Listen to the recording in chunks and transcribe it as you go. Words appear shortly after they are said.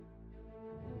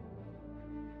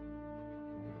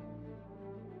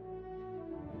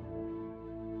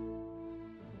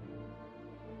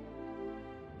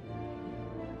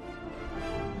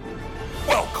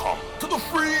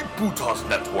Freebooters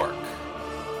Network.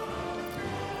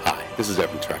 Hi, this is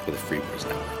Evan Track with the Freebooters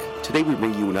Network. Today we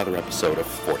bring you another episode of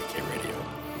 40K Radio.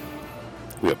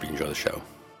 We hope you enjoy the show.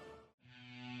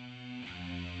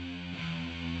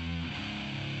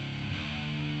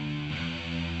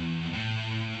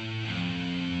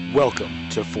 Welcome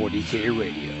to 40K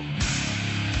Radio.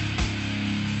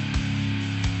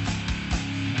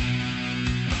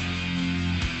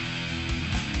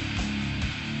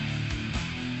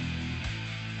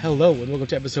 Hello, and welcome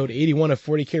to episode 81 of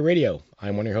 40K Radio.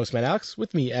 I'm one of your hosts, Matt Alex.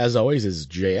 With me, as always, is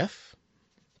JF.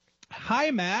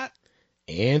 Hi, Matt.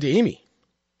 And Amy.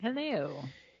 Hello.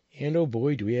 And oh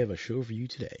boy, do we have a show for you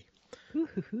today. Ooh.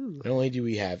 Not only do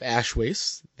we have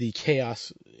Ashwaste, the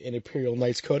Chaos and Imperial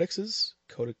Knights Codexes,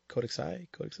 but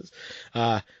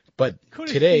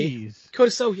today...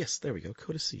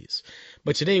 Codices.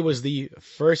 But today was the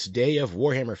first day of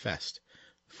Warhammer Fest,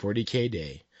 40K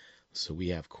Day. So we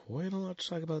have quite a lot to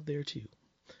talk about there, too.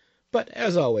 But,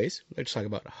 as always, let's talk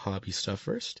about hobby stuff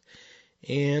first.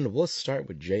 And we'll start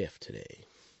with JF today.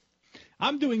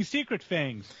 I'm doing secret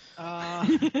things.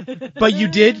 But you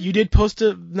did post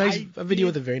a video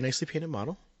with a very nicely painted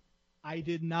model. I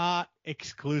did not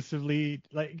exclusively,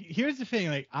 here's the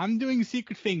thing, I'm doing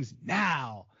secret things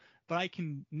now, but I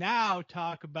can now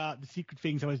talk about the secret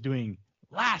things I was doing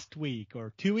last week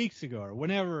or 2 weeks ago or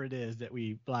whenever it is that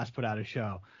we last put out a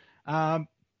show.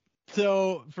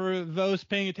 So for those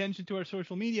paying attention to our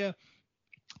social media,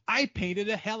 I painted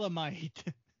a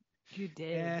Hellamite. You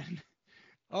did. And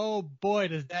oh boy,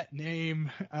 does that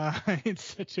name, it's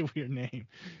such a weird name.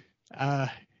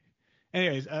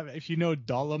 Anyways, if you know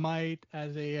Dolomite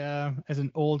as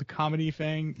an old comedy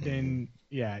thing, then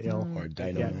yeah, you'll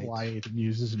get why it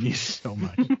amuses me so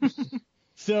much.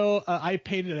 So I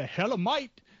painted a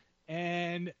Hellamite,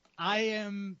 and I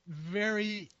am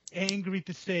very angry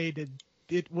to say that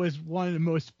it was one of the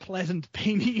most pleasant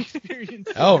painting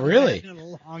experiences I've had in a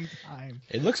long time.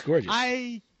 It looks gorgeous.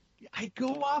 I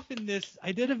go off in this.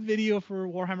 I did a video for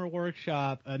Warhammer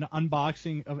Workshop, an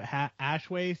unboxing of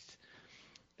Ashwaste,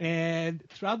 and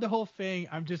throughout the whole thing,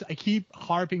 I keep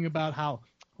harping about how,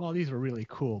 well, these are really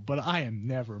cool, but I am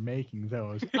never making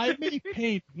those. I may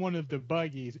paint one of the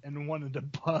buggies and one of the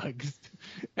bugs.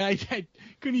 And I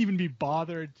couldn't even be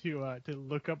bothered to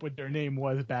look up what their name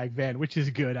was back then, which is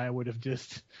good. I would have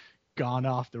just gone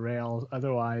off the rails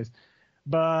otherwise.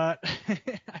 But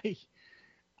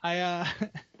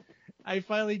I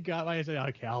finally got I said,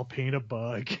 okay, I'll paint a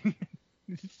bug.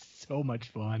 It's so much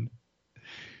fun.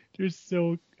 They're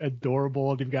so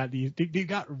adorable. They've got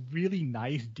really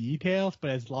nice details,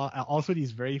 but also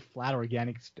these very flat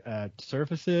organic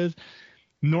surfaces.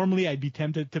 Normally, I'd be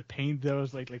tempted to paint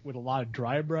those like with a lot of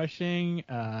dry brushing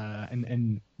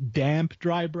and damp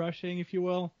dry brushing, if you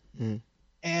will. Mm.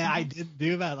 And I didn't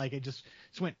do that. I just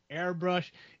went airbrush.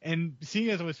 And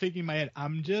seeing as I was thinking in my head,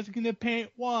 I'm just going to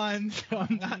paint one. So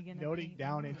I'm not noting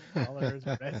down any colors,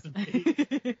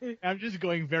 recipe. I'm just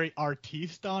going very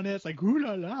artiste on it. It's like, ooh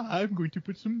la la, I'm going to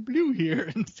put some blue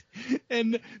here.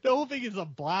 And the whole thing is a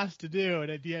blast to do.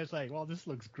 And at the end, it's like, well, this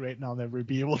looks great, and I'll never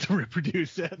be able to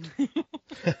reproduce it.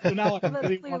 So now I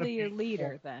really want to your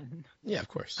leader, then. Yeah, of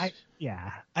course. I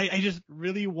just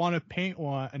really want to paint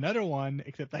another one,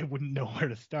 except I wouldn't know where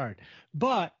to start.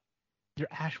 But they're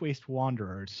Ashwaste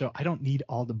Wanderers, so I don't need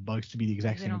all the bugs to be the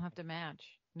exact same. They don't have to match.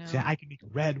 No. So I can make a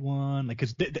red one,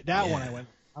 because that one I went,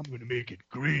 I'm going to make it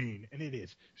green, and it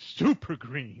is super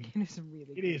green. It is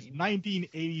really green. It is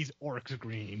 1980s Orcs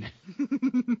green.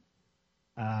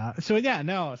 So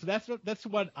that's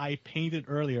what I painted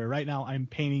earlier. Right now I'm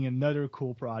painting another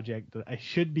cool project that I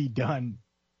should be done,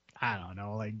 I don't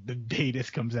know, the day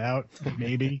this comes out,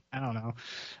 maybe. I don't know.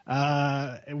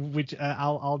 Which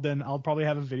I'll probably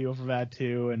have a video for that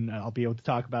too, and I'll be able to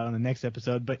talk about it on the next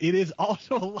episode. But it is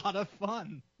also a lot of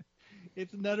fun. This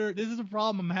is a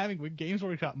problem I'm having with Games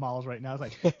Workshop models right now. It's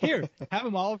like, here, have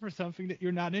a model for something that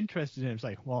you're not interested in. It's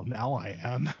like, well, now I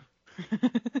am.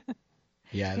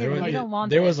 Yeah, there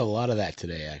was a lot of that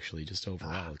today, actually, just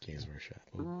overall with Games Workshop.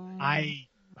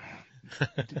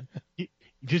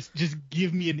 Just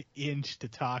give me an inch to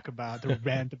talk about, to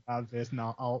rant about this, and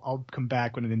I'll come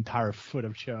back with an entire foot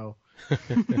of show.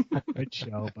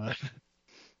 But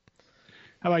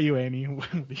how about you, Amy? What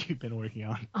have you been working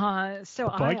on? So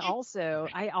I also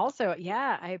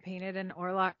I painted an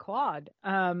Orlok quad,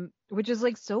 which is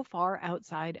so far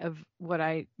outside of what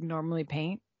I normally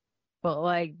paint,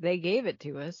 but they gave it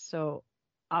to us, so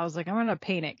I was like, I'm gonna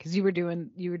paint it because you were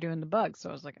doing the bugs, so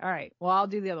I was like, all right, well, I'll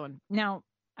do the other one. Now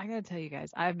I gotta tell you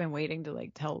guys, I've been waiting to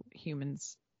tell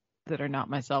humans that are not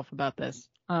myself about this.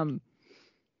 Loved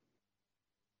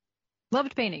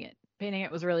painting it. Painting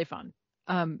it was really fun.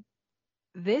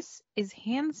 this is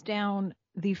hands down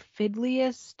the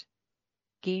fiddliest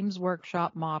Games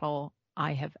Workshop model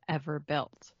I have ever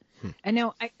built. And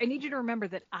now I need you to remember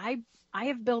that I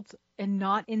have built a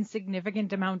not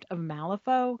insignificant amount of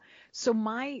Malifaux, so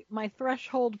my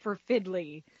threshold for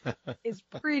fiddly is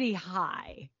pretty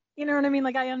high. You know what I mean?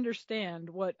 Like, I understand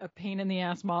what a pain in the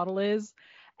ass model is,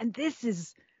 and this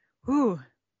is,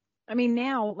 I mean,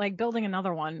 now, like, building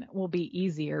another one will be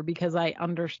easier because I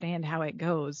understand how it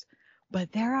goes,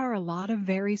 but there are a lot of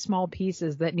very small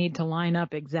pieces that need to line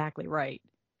up exactly right.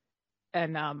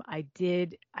 And I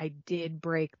did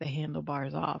break the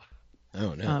handlebars off.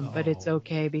 Oh no! But it's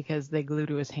okay because they glue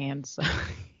to his hands. So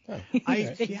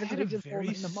I had a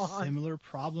very similar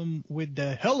problem with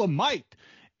the Hellamite.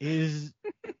 Is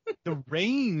the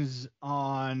reins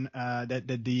on the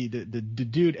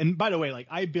dude? And by the way, like,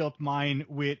 I built mine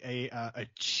with a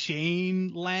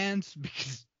chain lance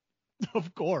because,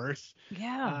 of course.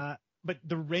 Yeah. But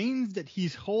the reins that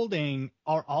he's holding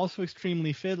are also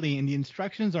extremely fiddly, and the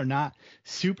instructions are not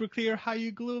super clear how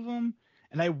you glue them.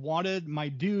 And I wanted my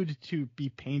dude to be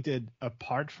painted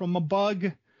apart from a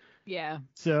bug. Yeah.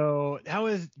 So that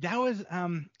was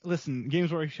listen,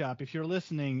 Games Workshop, if you're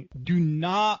listening, do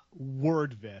not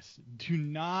word this. Do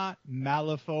not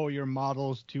Malifaux your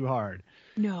models too hard.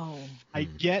 No. I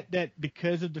get that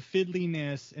because of the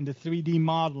fiddliness and the 3D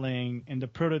modeling and the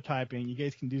prototyping, you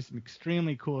guys can do some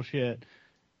extremely cool shit.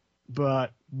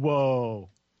 But whoa.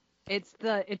 It's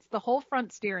the whole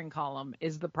front steering column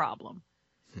is the problem.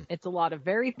 It's a lot of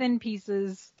very thin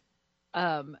pieces.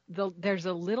 There's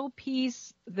a little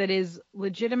piece that is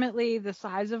legitimately the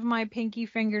size of my pinky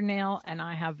fingernail, and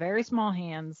I have very small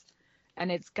hands,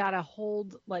 and it's got to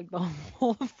hold like the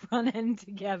whole front end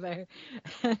together,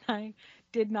 and I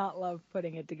did not love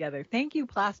putting it together. Thank you,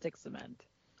 plastic cement,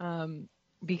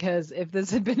 because if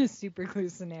this had been a super glue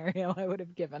scenario, I would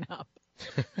have given up.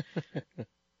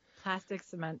 Plastic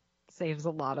cement saves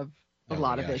a lot of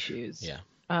issues. Yeah.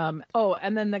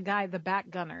 And then the back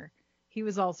gunner. He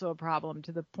was also a problem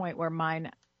to the point where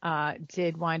mine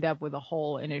did wind up with a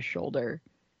hole in his shoulder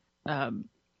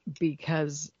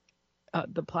because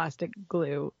the plastic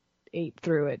glue ate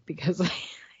through it because I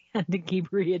had to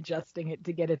keep readjusting it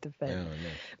to get it to fit. Oh, no.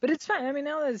 But it's fine. I mean,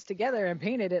 now that it's together and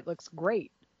painted, it looks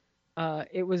great.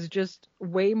 It was just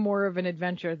way more of an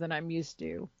adventure than I'm used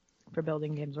to for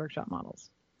building Games Workshop models.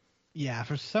 Yeah,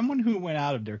 for someone who went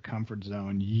out of their comfort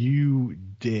zone, you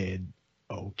did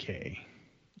okay.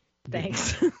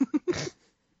 Thanks.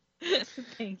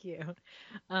 Thank you.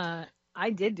 I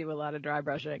did do a lot of dry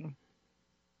brushing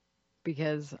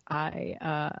because I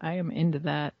am into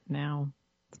that now.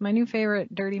 It's my new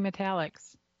favorite, dirty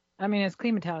metallics. I mean, it's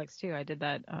clean metallics too. I did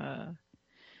that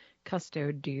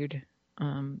Custo dude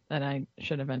that I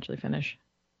should eventually finish.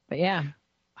 But yeah.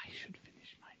 I should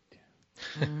finish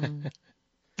mine too.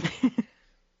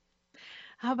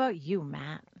 How about you,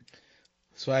 Matt?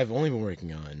 So I've only been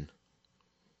working on.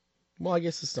 Well, I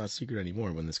guess it's not secret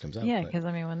anymore when this comes out. Yeah, because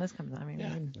when this comes out,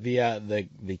 yeah,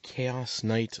 the Chaos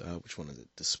Knight. Which one is it?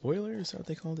 The Spoiler? Is that what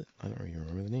they called it? I don't even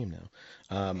remember the name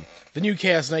now. The new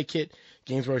Chaos Knight kit.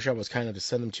 Games Workshop was kind of to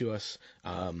send them to us.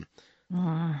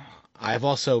 I've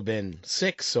also been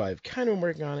sick, so I've kind of been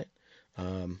working on it.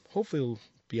 Hopefully it'll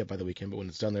be up by the weekend, but when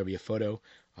it's done, there'll be a photo.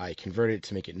 I converted it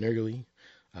to make it Nurgly.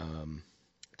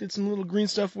 Did some little green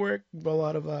stuff work, a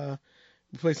lot of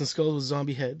replacing skulls with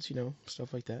zombie heads,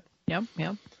 stuff like that. Yep.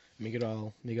 Make it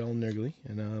all Nurgly,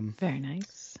 and very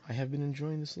nice. I have been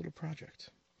enjoying this little project.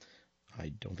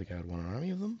 I don't think I would want an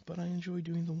army of them, but I enjoy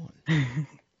doing the one.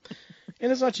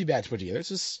 And it's not too bad to put together. It's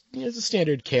just it's a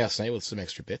standard Chaos Knight with some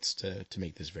extra bits to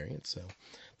make this variant. So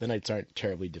the knights aren't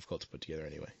terribly difficult to put together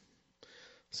anyway.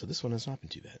 So this one has not been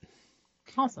too bad.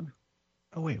 Awesome.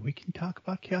 Oh wait, we can talk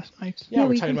about Chaos Knights? Yeah,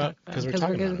 we're talking about because we're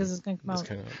talking about it's gonna come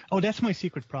out. Oh, that's my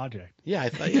secret project. Yeah,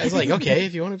 I was like, okay,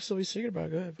 if you want to still be secret about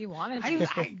it, go ahead. If you wanted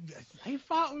to. I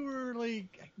thought we were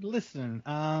like, listen,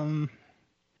 I'm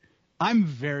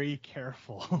very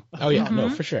careful. Oh yeah, no,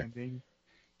 for sure.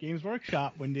 Games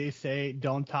Workshop, when they say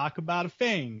don't talk about a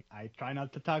thing, I try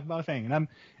not to talk about a thing, and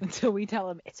until we tell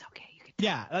them it's okay.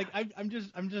 Yeah, like I'm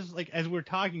just like, as we're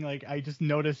talking, like I just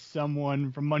noticed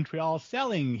someone from Montreal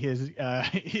selling his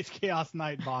Chaos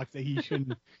Knight box that he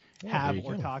shouldn't have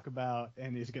or talk about,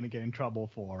 and is gonna get in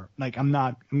trouble for. Like I'm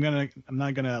not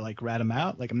gonna like rat him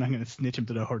out. Like I'm not gonna snitch him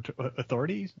to the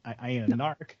authorities. I ain't a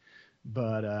narc,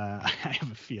 but I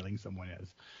have a feeling someone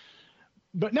is.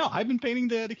 But no, I've been painting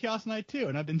the Chaos Knight too,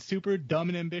 and I've been super dumb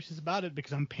and ambitious about it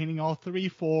because I'm painting all three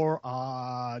for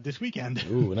this weekend.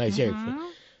 Ooh, nice. Yeah.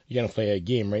 You gotta play a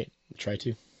game, right? Try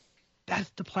to. That's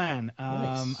the plan.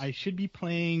 Nice. I should be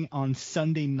playing on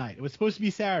Sunday night. It was supposed to be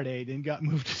Saturday, then got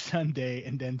moved to Sunday,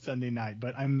 and then Sunday night.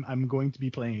 But I'm going to be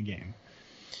playing a game.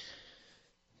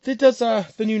 It does.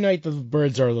 The new night, the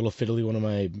birds are a little fiddly. One of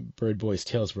my bird boys'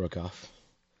 tails broke off.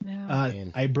 No.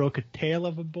 I broke a tail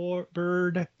of a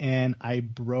bird, and I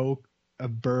broke a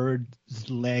bird's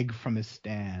leg from his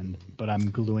stand. But I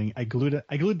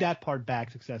glued that part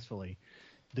back successfully.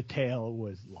 The tail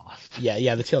was lost.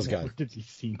 Yeah, the tail's gone.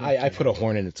 I put a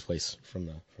horn in its place from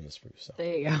the spruce. So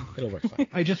There you go. it'll work fine.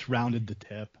 I just rounded the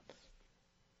tip.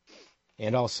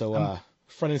 And also,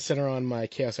 front and center on my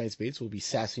Chaos Knights baits will be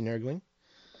Sassy Nurgling.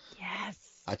 Yes.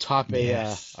 Atop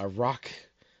Yes. a rock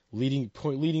leading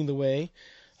the way.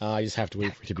 I just have to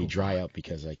wait for it to be dry out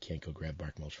because I can't go grab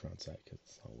bark mulch from outside because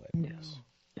it's all wet. No.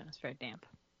 No, it's very damp.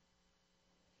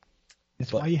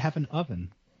 That's But- why you have an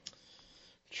oven.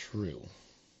 True.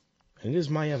 And it is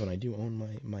my oven. I do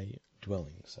own my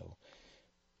dwelling, so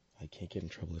I can't get in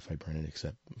trouble if I burn it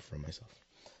except for myself.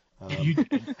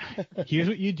 Here's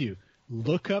what you do.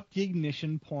 Look up the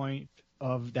ignition point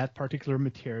of that particular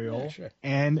material Yeah, sure.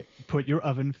 and put your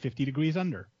oven 50 degrees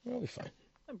under. It'll be fine.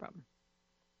 No problem.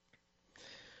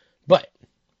 But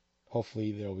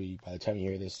hopefully there'll be, by the time you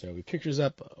hear this, there'll be pictures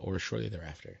up or shortly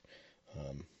thereafter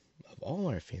of all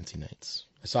our fancy nights.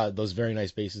 I saw those very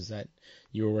nice bases that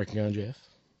you were working on, JF.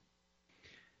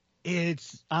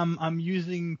 It's I'm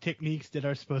using techniques that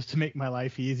are supposed to make my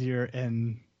life easier,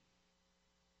 and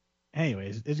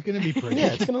anyways, it's gonna be pretty.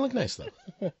 Yeah, it's gonna look nice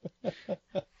though.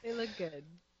 They look good.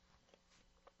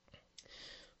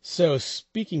 So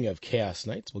speaking of Chaos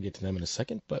Knights, we'll get to them in a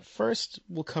second. But first,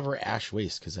 we'll cover Ash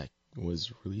Waste because that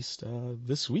was released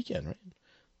this weekend, right?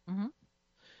 Mm-hmm.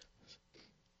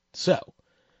 So,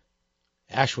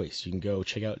 Ash Waste, you can go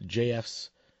check out JF's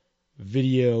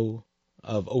video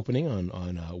of opening on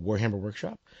Warhammer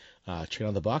Workshop. Check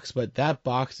out the box, but that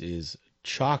box is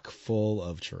chock full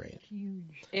of terrain.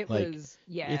 Huge. It Like, was,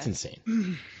 yeah. It's insane.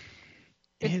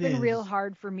 It's It been is. real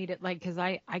hard for me to, like, because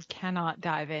I cannot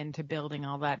dive into building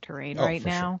all that terrain Oh, right for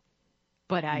now. sure.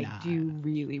 But I Nah. do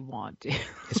really want to.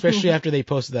 Especially after they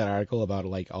posted that article about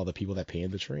like all the people that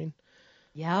painted the terrain.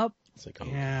 Yep. It's like, oh,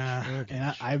 Yeah, gosh, oh, and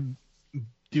gosh. I'm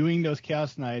doing those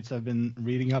Chaos Nights. I've been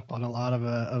reading up on a lot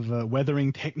of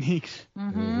weathering techniques.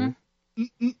 Mm-hmm.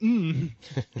 Mm-mm.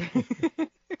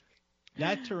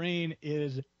 That terrain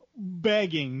is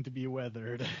begging to be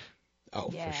weathered. Oh,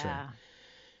 Yeah. for sure.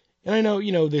 And I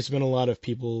know, there's been a lot of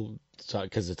people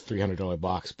because it's $300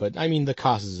 box, but I mean the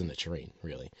cost is in the terrain,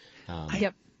 really.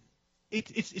 Yep.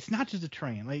 It's not just a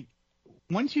terrain. Like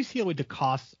once you see what the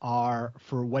costs are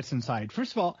for what's inside.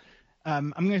 First of all,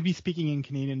 I'm going to be speaking in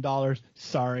Canadian dollars.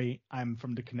 Sorry, I'm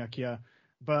from the Canuckia,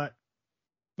 but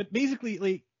basically,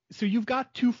 like, so you've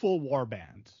got 2 full war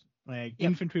bands, like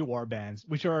infantry war bands,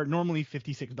 which are normally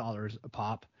 $56 a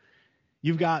pop.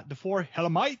 You've got the 4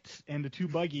 Helamites and the 2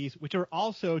 buggies, which are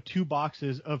also 2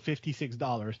 boxes of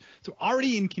 $56. So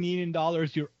already in Canadian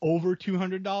dollars, you're over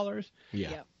 $200. Yeah.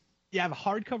 Yep. You have a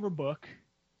hardcover book.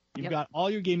 You've Yep. got all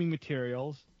your gaming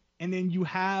materials, and then you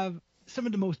have some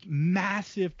of the most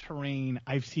massive terrain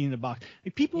I've seen in the box.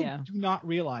 Like people Yeah. do not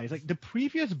realize, like the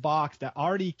previous box that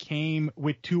already came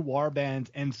with 2 war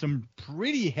bands and some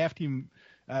pretty hefty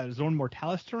Zone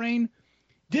Mortalis terrain.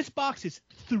 This box is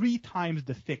 3 times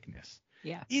the thickness.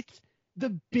 Yeah. It's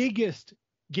the biggest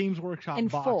Games Workshop And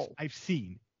box full. I've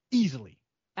seen easily.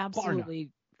 Absolutely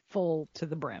full to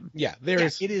the brim. Yeah,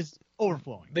 It is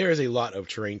overflowing. there is a lot of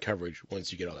terrain coverage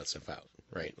once you get all that stuff out,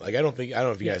 right? Like I don't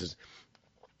know if you guys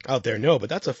out there know, but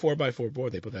that's a 4x4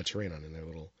 board they put that terrain on in their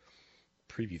little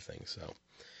preview thing. So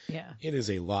Yeah. it is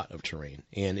a lot of terrain,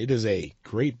 and it is a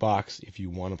great box if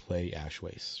you want to play Ash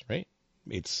Waste, right?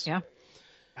 It's Yeah.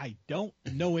 I don't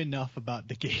know enough about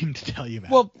the game to tell you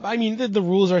about. Well, I mean, the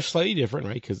rules are slightly different,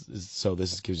 right? Gives you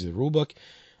the rule book,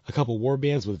 a couple war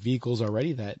bands with vehicles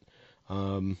already that,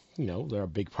 they're a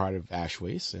big part of Ash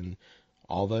Waste and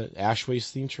all the Ash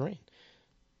Waste themed terrain.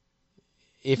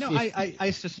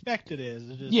 I suspect it is.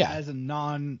 It is Yeah. as a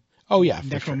non Oh yeah,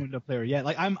 for sure. Necromunda player. Yeah,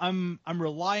 like I'm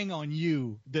relying on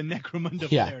you, the Necromunda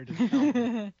Yeah. player, to tell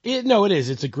me. It is.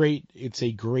 It's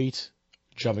a great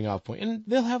jumping off point, and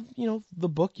they'll have the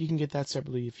book. You can get that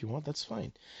separately if you want. That's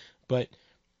fine,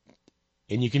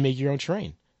 and you can make your own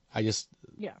terrain.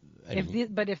 Yeah.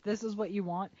 mean, But if this is what you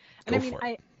want, and Go I mean, for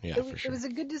it. Yeah, it for was, sure. it was a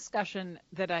good discussion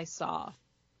that I saw,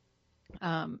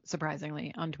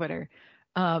 surprisingly, on Twitter,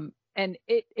 and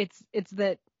it's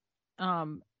that,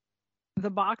 the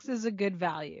box is a good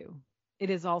value. It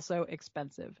is also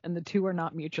expensive, and the two are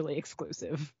not mutually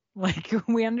exclusive. Like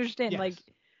we understand, Yes.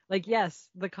 like yes,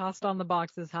 the cost on the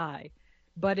box is high,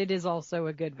 but it is also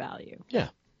a good value. yeah.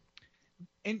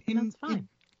 And that's fine.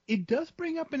 It does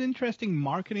bring up an interesting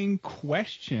marketing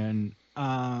question.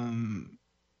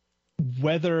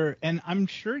 Whether, and I'm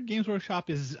sure Games Workshop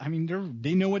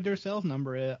they know what their sales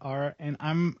number are,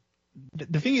 and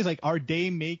the thing is, like, are they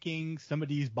making some of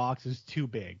these boxes too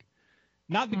big?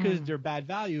 Not because they're bad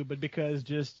value, but because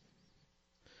just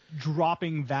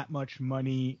dropping that much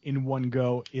money in one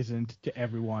go isn't to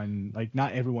everyone. Like,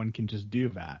 not everyone can just do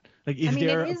that. Like, is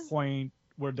there a point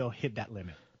where they'll hit that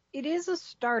limit? It is a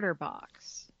starter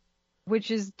box, which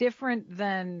is different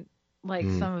than like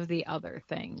some of the other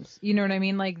things. You know what I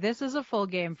mean? Like, this is a full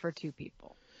game for 2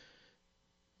 people.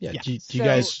 Yeah. Do you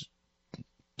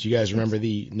guys remember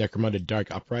the Necromunda Dark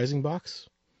Uprising box?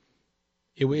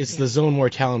 It's the Zone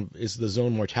Mortalis. It's the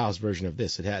Zone Mortalis version of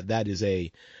this.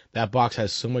 That box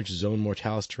has so much Zone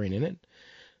Mortalis terrain in it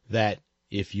that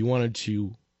if you wanted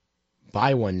to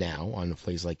buy one now on a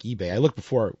place like eBay, I looked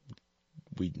before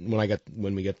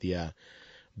when we get the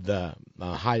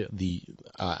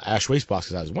Ash Waste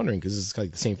boxes. I was wondering, because it's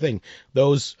like the same thing.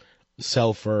 Those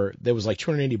sell for, there was like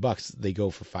 $280. They go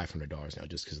for $500 now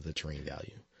just because of the terrain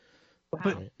value.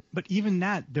 Wow. But even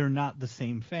that, they're not the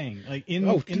same thing. Like in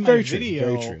my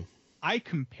video, I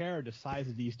compare the size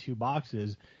of these 2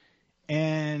 boxes,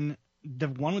 and the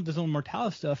one with the Zone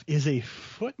Mortalis stuff is a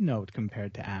footnote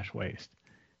compared to Ash Waste.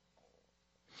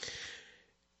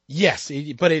 Yes,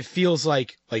 but it feels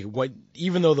like what,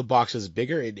 even though the box is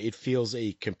bigger, it feels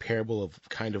a comparable of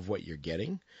kind of what you're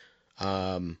getting.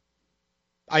 I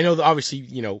know that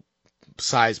obviously,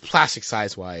 plastic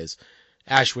size wise,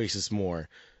 Ash Waste is more,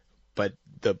 but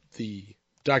the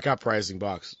Dark Uprising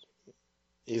box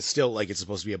is still like it's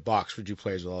supposed to be a box for 2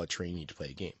 players with all the terrain you need to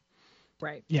play a game.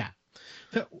 Right. Yeah.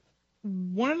 So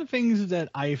one of the things that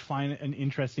I find an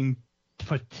interesting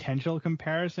potential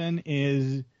comparison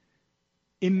is,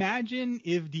 imagine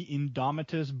if the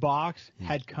Indomitus box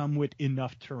had come with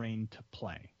enough terrain to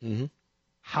play. Mm-hmm.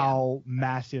 How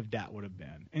massive that would have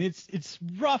been. And it's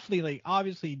roughly, like,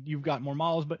 obviously you've got more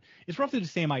models, but it's roughly the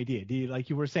same idea. Like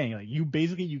you were saying, like, you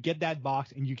get that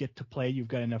box and you get to play. You've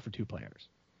got enough for 2 players.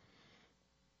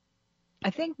 I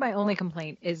think my only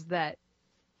complaint is that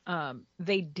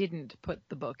they didn't put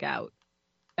the book out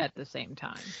at the same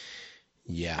time.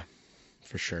 Yeah,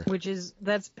 for sure.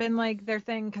 That's been like their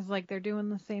thing, because like they're doing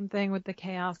the same thing with the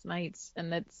Chaos Knights,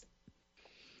 and that's,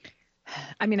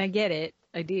 I mean, I get it,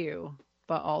 I do,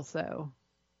 but also,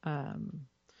 I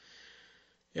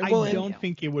don't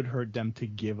think it would hurt them to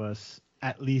give us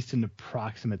at least an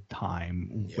approximate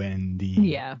time when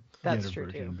the that's other true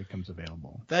version too. becomes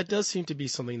available. That does seem to be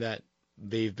something that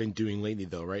they've been doing lately,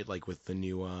 though, right? Like with the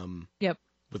new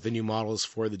with the new models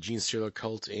for the Genestealer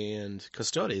Cult and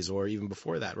Custodes, or even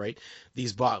before that, right?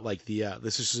 These bought like the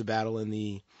Sisters of Battle and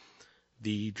the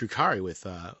Drukhari with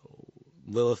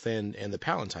Lilith and the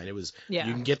Palatine. It was you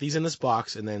can get these in this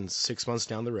box, and then 6 months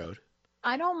down the road.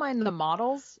 I don't mind the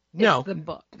models. No, it's the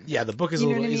book. Yeah, the book is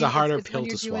a harder pill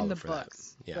to swallow for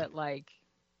books, that. Yeah. But like,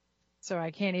 so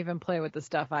I can't even play with the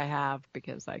stuff I have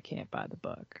because I can't buy the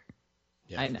book.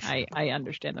 Yeah, I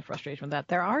understand the frustration with that.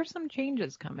 There are some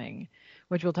changes coming,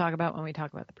 which we'll talk about when we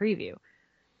talk about the preview,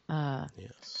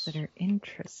 that are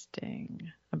interesting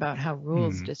about how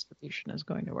rules distribution is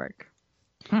going to work.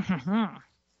 I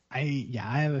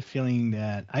have a feeling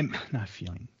that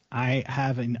I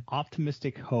have an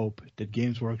optimistic hope that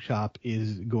Games Workshop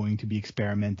is going to be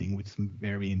experimenting with some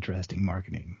very interesting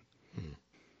marketing.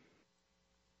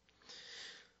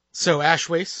 So Ash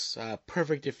Waste,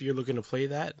 perfect if you're looking to play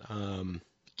that. You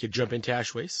could jump into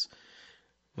Ash Waste.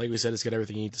 Like we said, it's got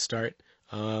everything you need to start.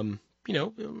 I'm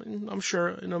sure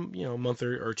in a month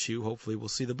or 2, hopefully we'll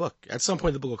see the book. At some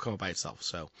point, the book will come out by itself.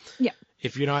 So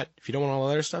if you don't want all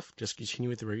the other stuff, just continue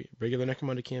with the regular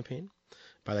Necromunda campaign.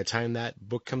 By the time that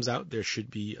book comes out, there should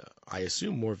be, I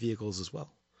assume, more vehicles as well.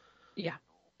 Yeah.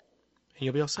 And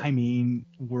you'll be all set. I mean,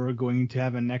 we're going to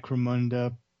have a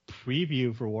Necromunda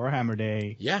preview for Warhammer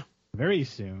Day very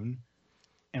soon.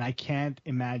 And I can't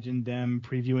imagine them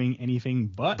previewing anything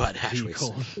but Ash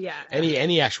Waste. Yeah.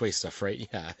 Any Ash Waste stuff, right?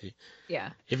 Yeah.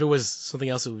 Yeah. If it was something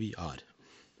else, it would be odd.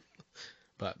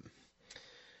 But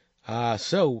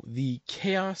so the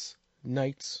Chaos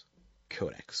Knights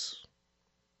Codex,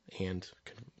 and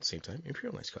at the same time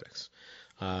Imperial Knights Codex,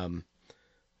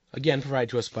 again provided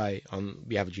to us by on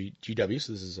behalf of GW.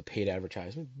 So this is a paid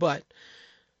advertisement, but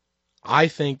I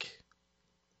think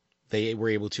they were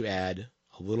able to add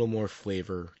a little more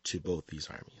flavor to both these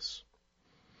armies.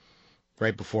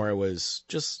 Right before it was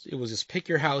just pick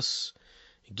your house,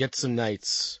 get some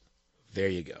knights, there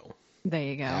you go. There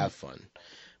you go. Have fun.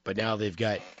 But now they've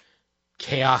got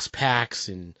chaos packs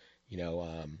and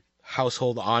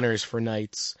household honors for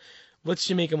knights, lets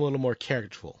you make them a little more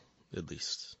characterful, at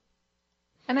least.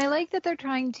 And I like that they're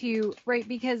trying to, right,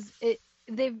 because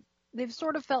they've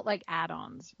sort of felt like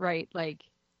add-ons, right? Like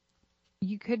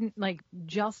you couldn't, like,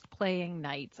 just playing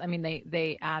knights. I mean,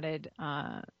 they added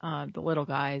the little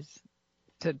guys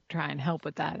to try and help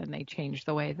with that, and they changed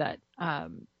the way that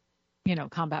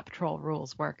combat patrol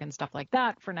rules work and stuff like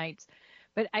that for knights.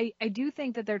 But I do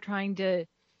think that they're trying to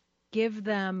give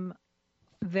them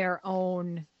their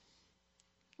own,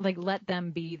 like, let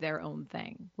them be their own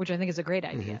thing, which I think is a great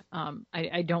idea.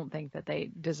 I don't think that they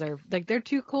deserve, like, they're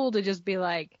too cool to just be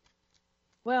like,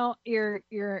 well, you're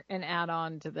an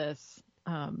add-on to this,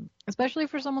 especially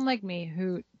for someone like me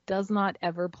who does not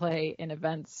ever play in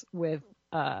events with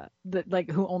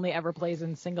who only ever plays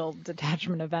in single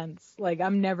detachment events. Like,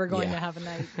 I'm never going to have a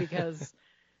knight because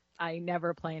I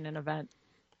never play in an event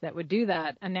that would do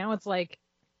that. And now it's like,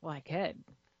 well, I could,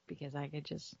 because I could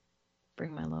just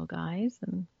bring my little guys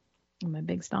and my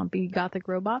big stompy gothic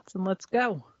robots and let's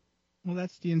go. Well,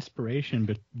 that's the inspiration,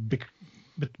 but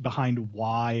behind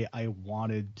why I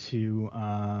wanted to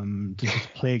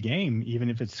just play a game, even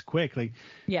if it's quick. Like,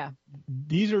 yeah,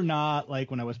 these are not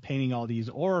like when I was painting all these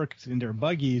orcs in their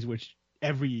buggies, which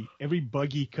every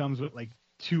buggy comes with like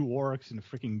 2 orcs and a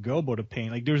freaking gobo to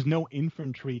paint. Like, there's no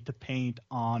infantry to paint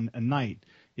on a knight.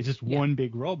 It's just one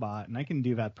big robot, and I can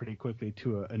do that pretty quickly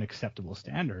to an acceptable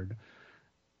standard.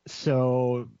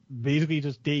 So basically,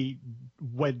 just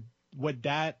what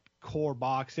that core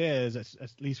box is,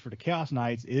 at least for the Chaos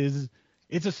Knights, is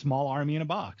it's a small army in a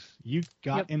box. You've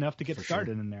got enough to get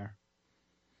started in there.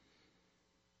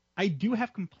 I do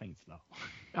have complaints, though.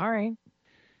 All right.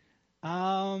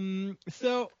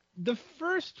 So the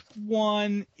first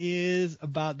one is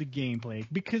about the gameplay,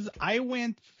 because I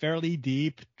went fairly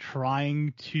deep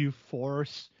trying to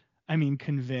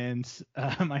convince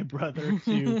my brother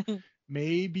to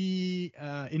maybe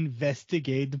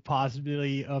investigate the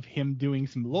possibility of him doing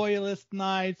some Loyalist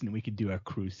Knights, and we could do a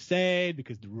Crusade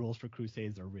because the rules for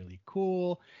Crusades are really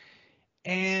cool.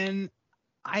 And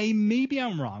maybe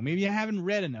I'm wrong. Maybe I haven't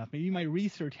read enough. Maybe my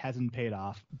research hasn't paid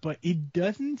off. But it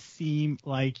doesn't seem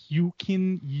like you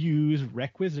can use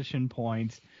requisition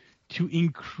points to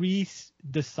increase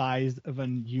the size of a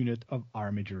unit of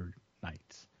Armiger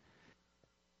Knights.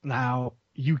 Now,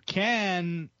 you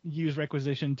can use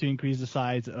requisition to increase the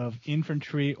size of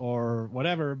infantry or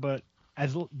whatever, but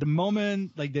as the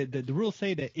moment, like the rules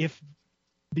say that if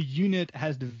the unit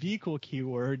has the vehicle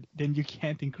keyword, then you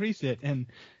can't increase it. And,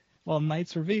 well,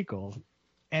 knights are vehicles.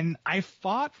 And I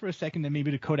thought for a second that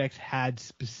maybe the Codex had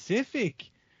specific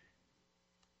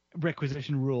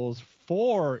requisition rules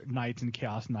for knights and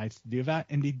chaos knights to do that,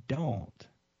 and they don't.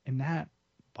 And that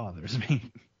bothers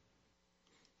me.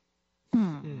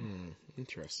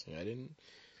 Interesting. I didn't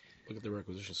look at the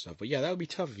requisition stuff, but yeah, that would be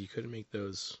tough if you couldn't make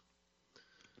those.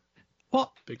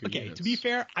 Well, bigger units. To be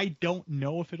fair, I don't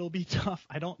know if it'll be tough.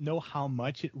 I don't know how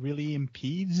much it really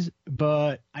impedes,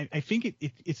 but I think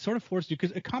it sort of forces you,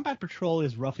 because a combat patrol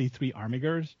is roughly 3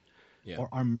 Armigers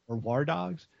or war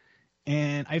dogs.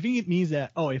 And I think it means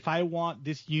that, if I want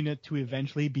this unit to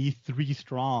eventually be 3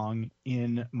 strong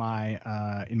in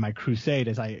my crusade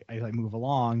as I move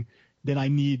along, then I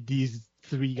need these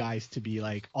 3 guys to be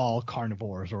like all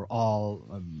carnivores or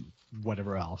all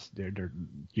whatever else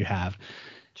you have.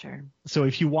 Sure. So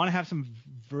if you want to have some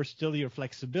versatility or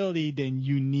flexibility, then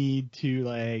you need to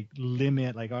like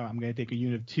limit, like, I'm going to take a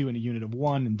unit of 2 and a unit of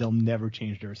 1, and they'll never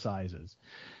change their sizes.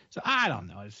 So I don't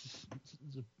know. It's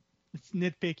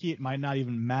nitpicky. It might not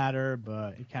even matter,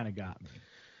 but it kind of got me.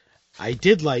 I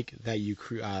did like that you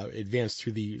advanced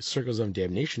through the Circles of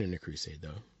Damnation in a Crusade,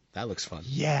 though. That looks fun.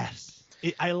 Yes.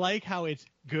 I like how it's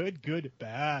good,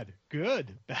 bad,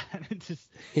 good, bad. It just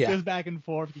goes back and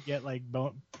forth. You get like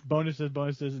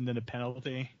bonuses, and then a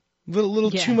penalty.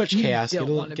 Little too much chaos. Get a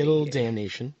little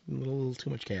damnation. A little too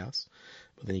much chaos.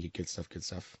 But then you get good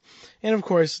stuff. And of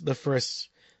course, the first,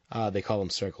 they call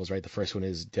them circles, right? The first one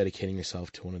is dedicating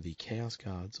yourself to one of the chaos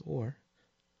gods or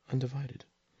undivided.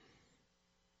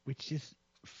 Which is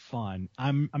fun.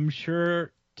 I'm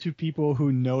sure to people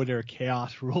who know their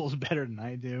chaos rules better than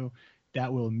I do,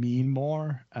 that will mean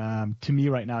more. To me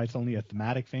right now, it's only a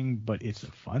thematic thing, but it's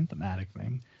a fun thematic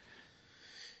thing.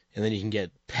 And then you can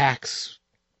get packs,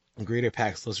 greater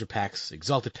packs, lesser packs,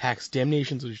 exalted packs,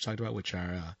 damnations, which you talked about, which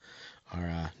are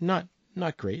not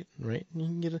great, right? You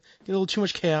can get a little too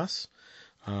much chaos.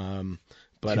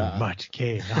 But too much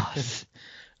chaos.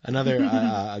 Another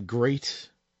a great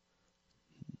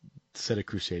set of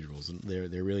Crusade rules, and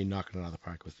they're really knocking it out of the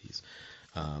park with these.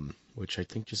 Which I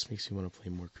think just makes you want to play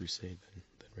more Crusade than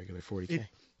regular 40K.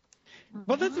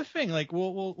 Well, that's the thing. Like,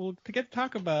 we'll get to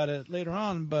talk about it later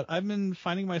on, but I've been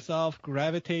finding myself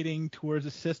gravitating towards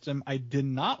a system I did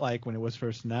not like when it was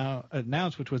first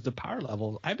announced, which was the power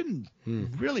levels. I've been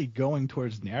really going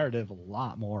towards narrative a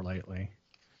lot more lately.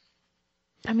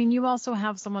 I mean, you also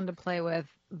have someone to play with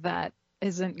that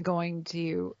isn't going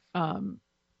to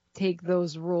take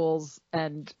those rules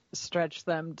and stretch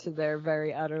them to their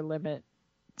very utter limit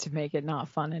to make it not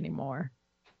fun anymore.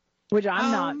 Which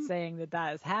I'm not saying that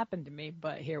has happened to me,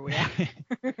 but here we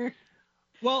are.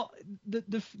 Well,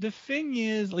 the thing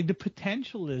is, like, the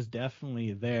potential is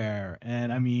definitely there,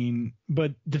 and I mean,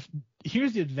 but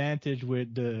here's the advantage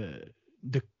with the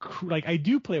like, I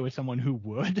do play with someone who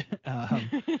would.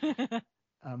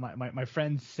 My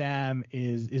friend Sam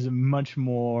is a much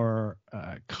more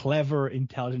clever,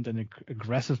 intelligent, and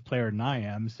aggressive player than I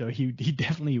am. So he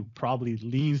definitely probably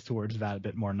leans towards that a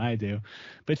bit more than I do.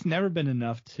 But it's never been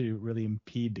enough to really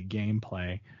impede the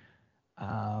gameplay.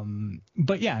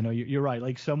 But yeah, no, you're right.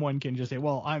 Like, someone can just say,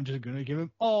 well, I'm just going to give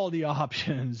him all the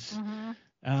options.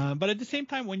 Mm-hmm. But at the same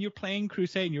time, when you're playing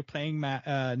Crusade and you're playing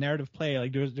narrative play,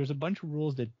 like, there's a bunch of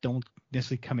rules that don't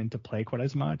necessarily come into play quite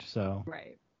as much. So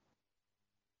right.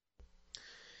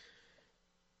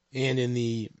 And in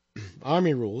the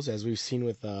army rules, as we've seen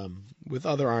with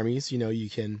other armies, you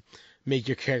can make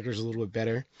your characters a little bit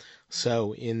better.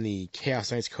 So in the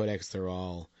Chaos Knights Codex, they're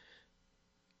all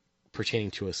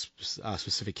pertaining to a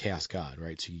specific Chaos God,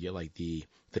 right? So you get like the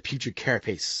Putrid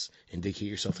Carapace, Indicate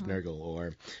Yourself to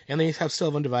Nurgle, and they still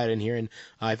have Undivided in here, and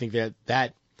I think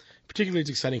that particularly is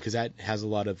exciting because that has a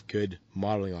lot of good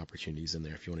modeling opportunities in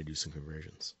there if you want to do some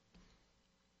conversions.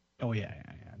 Oh yeah.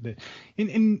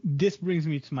 And this brings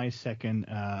me to my second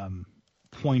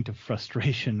point of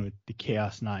frustration with the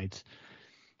Chaos Knights.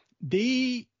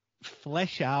 They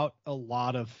flesh out a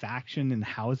lot of faction and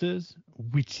houses,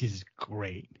 which is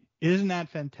great. Isn't that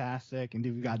fantastic? And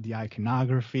we've got the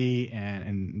iconography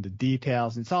and the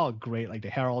details. It's all great, like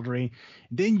the heraldry.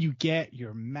 Then you get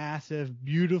your massive,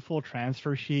 beautiful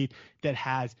transfer sheet that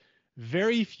has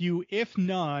very few, if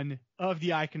none, of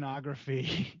the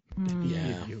iconography.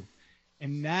 Yeah.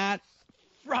 And that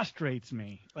frustrates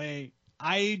me. Like,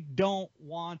 I don't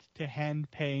want to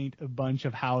hand paint a bunch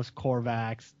of House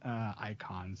Korvax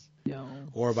icons. No.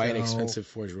 Or buy an expensive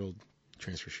Forge World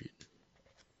transfer sheet.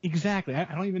 Exactly. I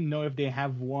don't even know if they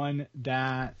have one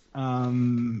that I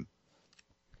don't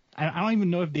even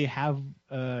know if they have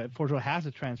Forge World has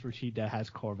a transfer sheet that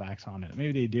has Korvax on it.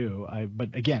 Maybe they do.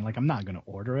 But again, like, I'm not gonna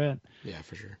order it. Yeah,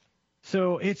 for sure.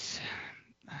 So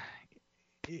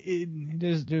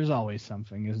there's always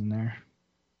something, isn't there?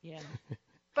 Yeah.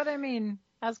 But I mean,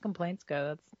 as complaints go,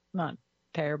 that's not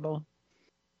terrible.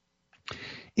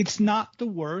 It's not the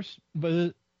worst,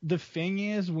 but the thing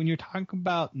is, when you're talking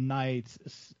about knights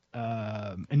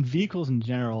and vehicles in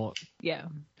general, yeah,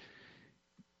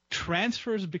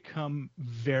 transfers become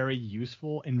very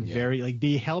useful and very, like,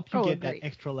 they help you get that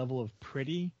extra level of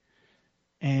pretty.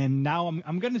 And now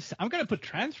I'm gonna put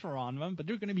transfer on them, but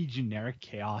they're gonna be generic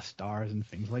chaos stars and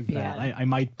things like that. Yeah. I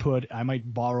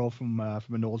might borrow from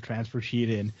an old transfer sheet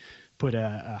and put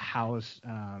a house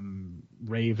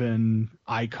Raven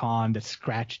icon that's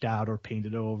scratched out or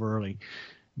painted over, like.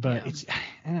 But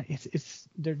it's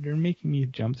they're making me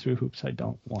jump through hoops I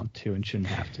don't want to and shouldn't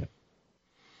have to.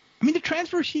 I mean, the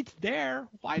transfer sheet's there.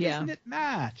 Why doesn't it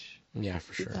match? Yeah,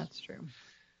 for sure. That's true.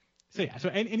 So yeah, so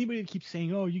anybody that keeps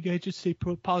saying, "Oh, you guys just say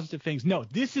positive things," no,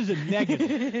 this is a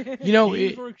negative.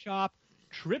 Games Workshop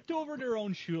tripped over their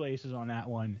own shoelaces on that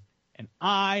one, and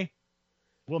I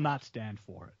will not stand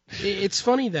for it. It's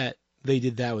funny that they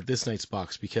did that with this Knights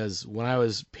box, because when I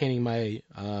was painting my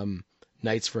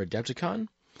Knights for Adepticon,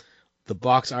 the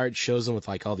box art shows them with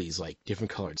like all these like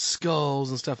different colored skulls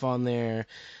and stuff on there.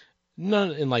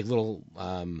 None in like little,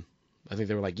 I think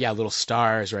they were like, little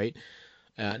stars, right?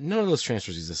 None of those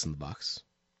transfers exist in the box.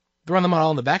 They're on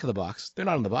all in the back of the box. They're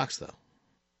not in the box, though.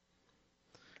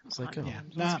 It's like,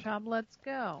 Workshop, let's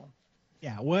go.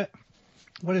 Yeah, what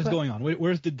is going on?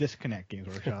 Where's the disconnect, Games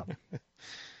Workshop?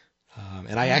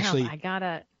 And I got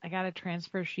a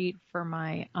transfer sheet for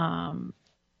my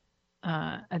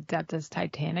Adeptus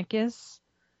Titanicus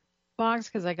box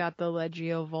because I got the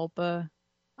Legio Volpa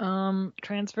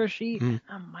transfer sheet.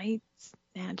 I might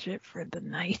snatch it for the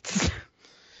Knights.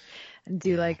 And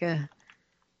do like a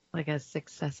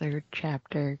successor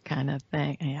chapter kind of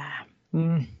thing.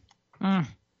 Yeah.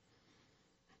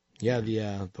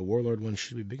 Yeah, the Warlord one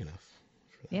should be big enough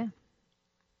for that.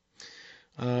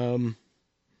 Yeah.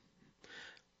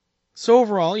 So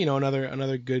overall,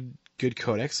 another good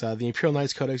codex. The Imperial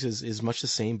Knights Codex is much the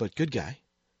same, but good guy.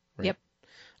 Right?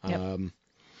 Yep.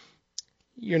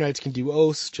 your knights can do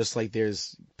oaths, just like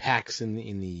there's packs in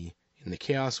the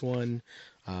Chaos one.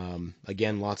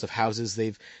 Again, lots of houses.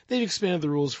 They've expanded the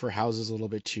rules for houses a little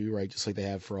bit too, right? Just like they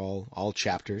have for all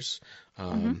chapters.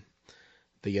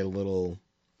 They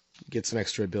get some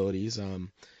extra abilities.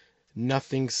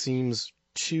 Nothing seems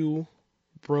too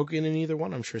broken in either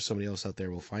one. I'm sure somebody else out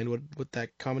there will find what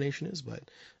that combination is, but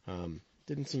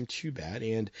didn't seem too bad.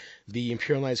 And the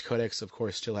Imperial Knights Codex, of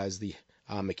course, still has the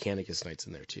Mechanicus Knights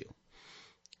in there too,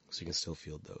 so you can still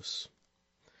field those.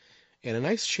 And a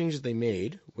nice change that they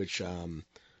made, which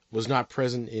was not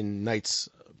present in Knights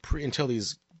until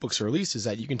these books are released, is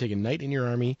that you can take a Knight in your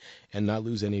army and not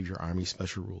lose any of your army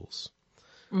special rules.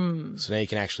 So now you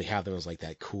can actually have them as like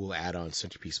that cool add-on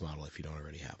centerpiece model if you don't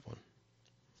already have one.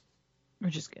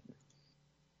 Which is good.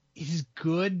 It is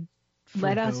good for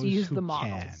Let us those use who the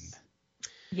models. can.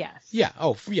 Yes. Yeah.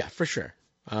 Oh, yeah, for sure.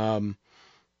 But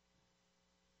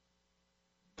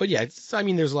yeah,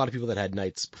 there's a lot of people that had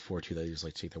Knights before too. That just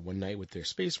like take their one Knight with their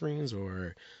Space Marines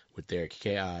or with their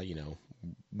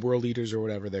World Leaders or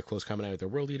whatever. Their close combat Knight with their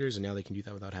World Leaders, and now they can do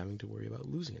that without having to worry about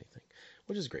losing anything,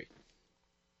 which is great.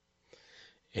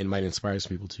 And might inspire some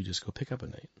people to just go pick up a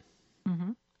Knight.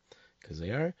 Because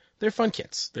they're fun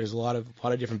kits. There's a lot of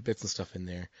different bits and stuff in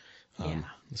there.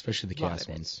 Especially the Chaos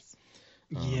ones.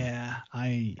 Yeah,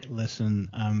 I'm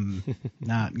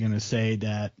not going to say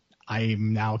that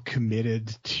I'm now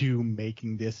committed to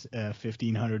making this a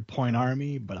 1,500 point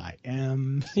army, but I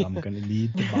am, so I'm going to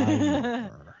need to buy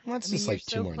more. Well, that's just like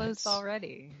 2 so more close Knights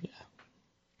already. Yeah.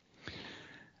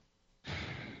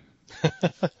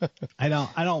 I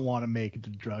don't want to make the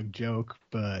drug joke,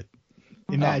 but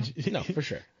imagine no, for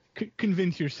sure.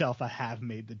 Convince yourself I have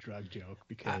made the drug joke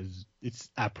because it's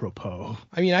apropos.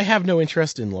 I have no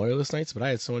interest in Loyalist Knights, but I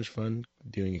had so much fun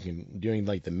doing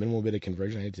like the minimal bit of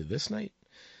conversion I did to this Knight.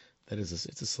 It's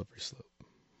a slippery slope.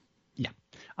 Yeah,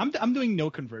 I'm doing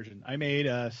no conversion. I made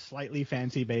slightly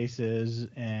fancy bases,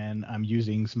 and I'm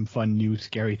using some fun new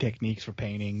scary techniques for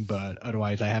painting, but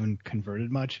otherwise I haven't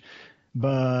converted much.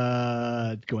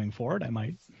 But going forward, I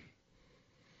might.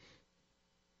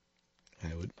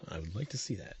 I would like to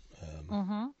see that.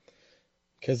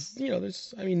 Because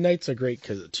there's Knights are great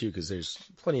because there's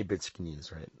plenty of bits you can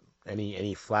use, right?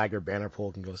 Any flag or banner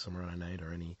pole can go somewhere on a Knight,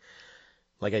 or any,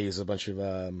 like I use a bunch of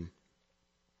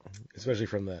especially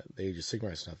from the Age of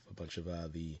Sigmar stuff, a bunch of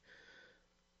the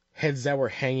heads that were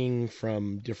hanging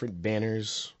from different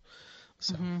banners.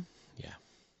 So yeah.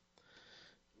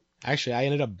 Actually, I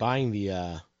ended up buying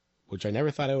the, which I never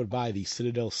thought I would buy, the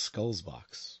Citadel Skulls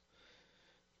box.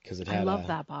 Because it had, I love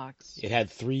that box. It had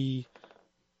 3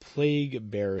 Plague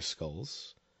Bearer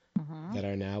skulls that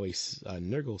are now a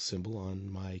Nurgle symbol on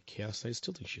my Chaos Knight's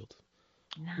tilting shield.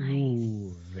 Nice.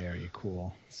 Ooh, very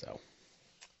cool. So,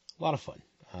 a lot of fun.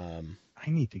 I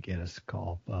need to get a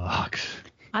skull box.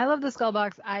 I love the skull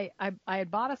box. I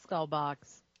had bought a skull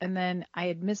box, and then I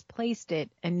had misplaced it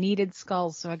and needed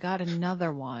skulls, so I got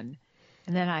another one.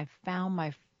 And then I found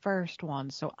my first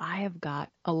one, so I have got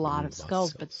a lot of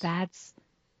skulls, but that's,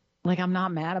 like, I'm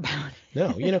not mad about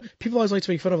it. No, people always like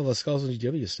to make fun of all the skulls and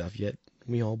GW stuff, yet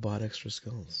we all bought extra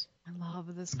skulls. I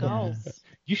love the skulls. Yeah.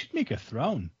 You should make a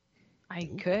throne. I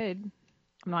could.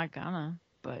 I'm not gonna,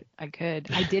 but I could.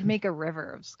 I did make a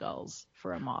river of skulls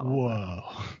for a model. Whoa.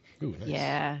 Ooh, nice.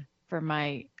 Yeah, for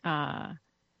my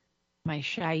my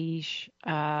Shaiish,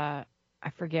 I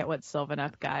forget what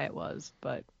Sylvaneth guy it was,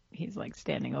 but he's like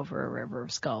standing over a river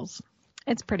of skulls.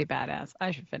 It's pretty badass.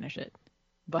 I should finish it.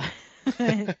 But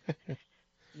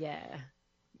yeah.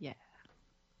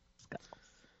 Skulls.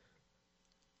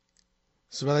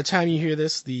 So by the time you hear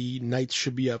this, the Knights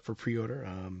should be up for pre-order.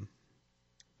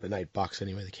 The Knight box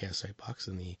anyway, the Chaos Knight box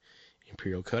and the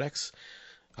Imperial Codex.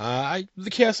 The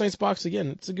Chaos Knights box, again,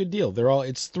 it's a good deal.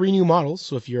 It's 3 new models,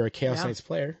 so if you're a Chaos Knights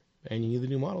player and you need the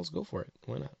new models, go for it.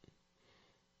 Why not?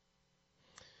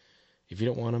 If you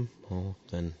don't want them, well,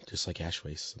 then just like Ash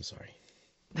Waste, I'm sorry.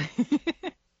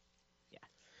 Yeah.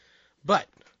 But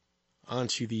on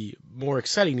to the more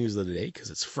exciting news of the day,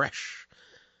 because it's fresh.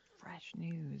 Fresh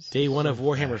news. Day 1 of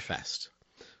Warhammer Fest.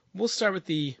 We'll start with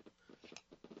the...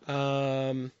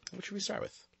 what should we start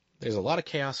with? There's a lot of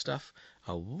Chaos stuff.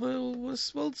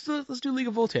 Let's do League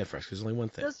of Votann first, because there's only one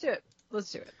thing. Let's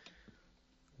do it.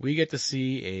 We get to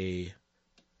see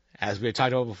as we had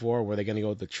talked about before, were they going to go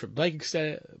with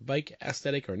the bike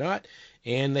aesthetic or not?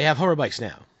 And they have hover bikes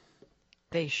now.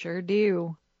 They sure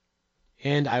do.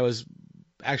 And I was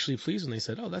actually pleased when they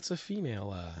said, "Oh, that's a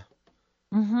female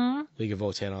League of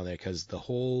Votann on there," because the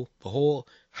whole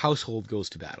household goes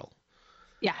to battle.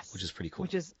 Yes, which is pretty cool.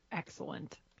 Which is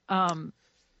excellent.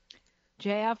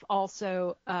 JF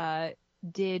also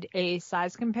did a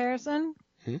size comparison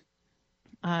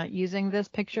using this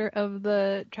picture of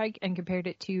the trike and compared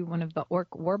it to one of the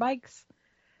Orc war bikes.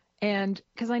 And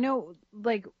because I know,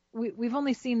 like, we've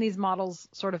only seen these models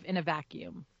sort of in a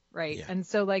vacuum, right? Yeah. And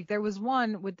so, like, there was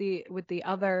one with the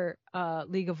other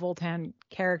League of Votann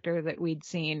character that we'd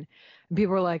seen, and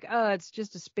people were like, "Oh, it's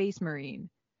just a Space Marine."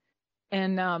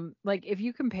 And like, if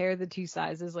you compare the two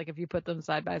sizes, like if you put them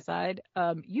side by side,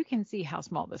 you can see how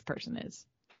small this person is.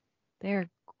 They're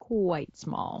quite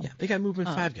small. Yeah, they got movement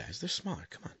 5 guys. They're smaller.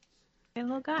 Come on. They're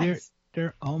little guys.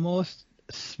 They're almost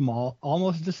small,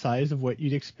 almost the size of what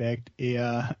you'd expect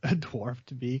a dwarf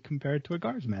to be compared to a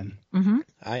guardsman. Mm-hmm.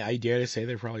 I dare to say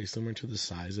they're probably similar to the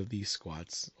size of the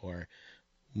Squats or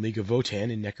League of Votann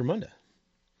in Necromunda.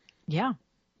 Yeah.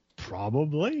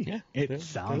 Probably. Yeah. It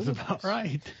sounds about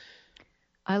right.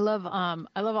 I love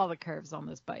all the curves on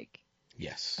this bike.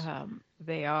 Yes.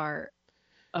 They are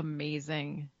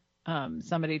amazing.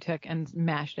 Somebody took and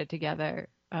mashed it together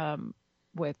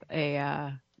with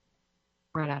a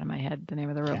right out of my head the name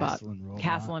of the robot.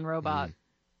 Castle Robot.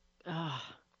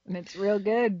 And it's real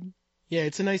good. Yeah,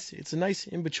 it's a nice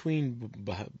in between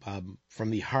from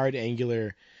the hard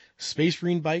angular Space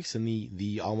Marine bikes and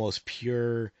the almost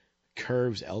pure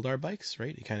curves Eldar bikes,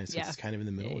 right? It kind of sits kind of in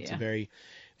the middle. It's a very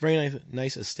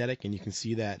nice aesthetic, and you can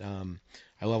see that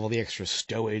I love all the extra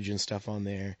stowage and stuff on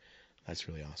there. That's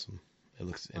really awesome. It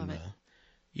looks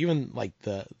even like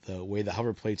the way the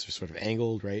hover plates are sort of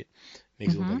angled, right?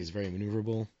 Makes it look like it's very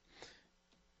maneuverable.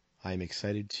 I'm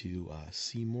excited to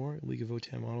see more League of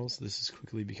Votann models. This is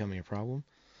quickly becoming a problem,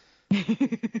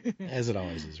 as it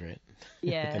always is, right?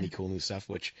 Yeah. With any cool new stuff,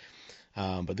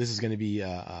 but this is going to be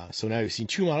so now you've seen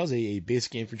 2 models, a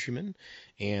basic infantryman,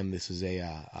 and this is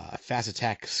a fast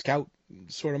attack scout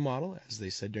sort of model, as they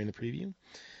said during the preview.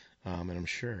 And I'm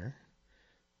sure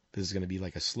this is going to be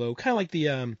like a slow, kind of like the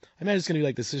I imagine it's going to be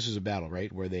like the Sisters of Battle,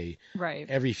 right? Where they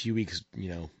every few weeks,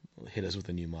 hit us with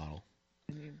a new model.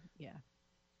 Yeah.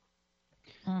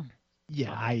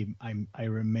 Yeah, I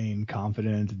remain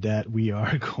confident that we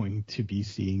are going to be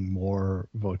seeing more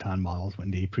Votann models when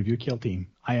they preview Kill Team.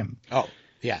 I am. Oh,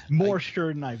 yeah. More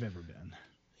sure than I've ever been.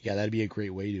 Yeah, that'd be a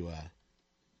great way to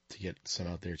get some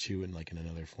out there too, in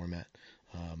another format.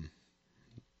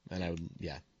 And I would,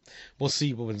 we'll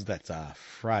see. What was that?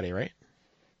 Friday, right?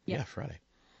 Yeah, Friday.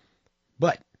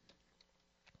 But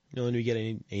when we get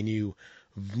a new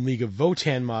League of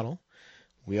Votann model,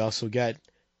 we also got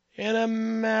a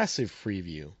massive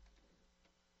preview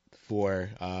for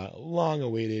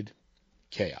long-awaited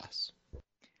Chaos.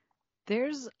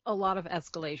 There's a lot of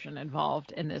escalation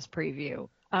involved in this preview.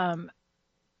 So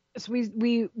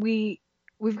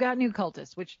we've got new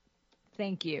cultists, which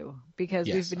thank you, because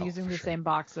we've been using the same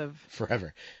box of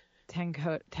forever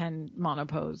 10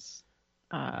 monopose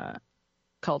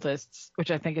cultists,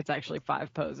 which I think it's actually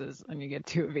 5 poses, and you get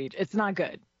 2 of each. It's not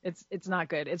good. It's not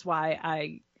good. It's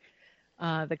why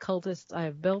the cultists I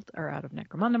have built are out of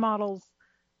Necromunda models,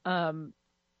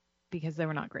 because they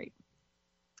were not great.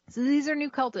 So these are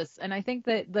new cultists, and I think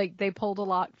that they pulled a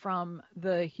lot from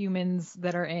the humans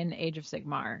that are in Age of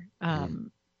Sigmar.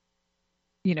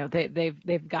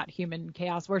 They've got human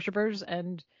chaos worshippers,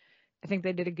 and I think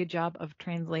they did a good job of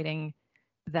translating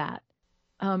that.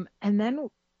 And then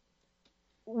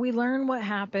we learn what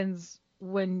happens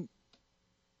when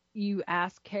you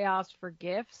ask Chaos for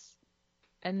gifts,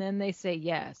 and then they say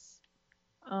yes.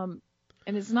 And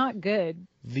it's not good.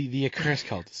 The accursed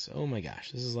cultists. Oh my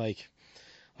gosh, this is like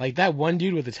that one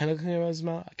dude with the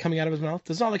tentacle coming out of his mouth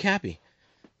does not look happy.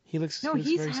 He looks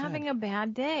he's very having sad. A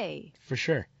bad day. For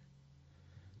sure.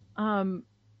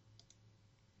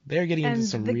 They're getting into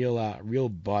some real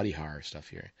body horror stuff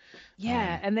here.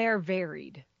 Yeah, and they are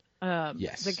varied.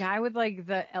 Yes. The guy with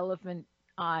the elephant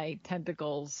eye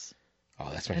tentacles. Oh,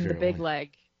 that's my favorite favorite one. And the big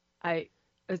one. leg.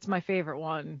 It's my favorite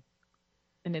one,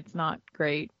 and it's not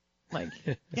great.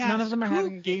 None of them are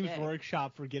having Games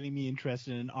Workshop for getting me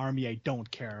interested in an army I don't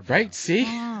care about. Right? See?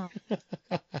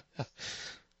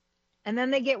 And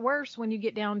then they get worse when you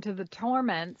get down to the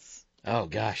torments. Oh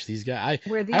gosh, these guys!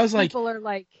 Where these people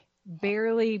are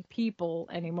barely people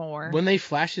anymore. When they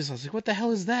flash this, I was like, "What the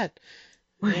hell is that?"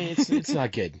 It's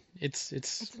not good.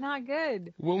 It's not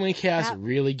good. When Chaos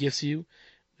really gifts you,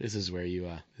 this is where you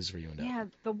end up. Yeah,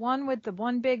 the one with the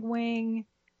one big wing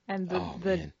and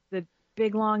the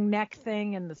big long neck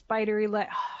thing and the spidery leg.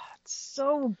 Oh, it's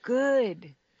so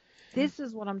good. This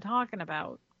is what I'm talking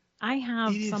about. I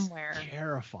have somewhere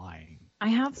terrifying. I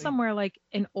have somewhere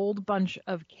an old bunch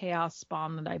of Chaos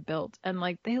Spawn that I built, and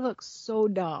they look so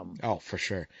dumb. Oh, for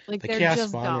sure. The they're Chaos just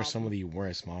Spawn dumb. were some of the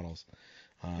worst models.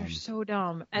 They're so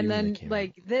dumb. And then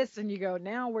this, and you go,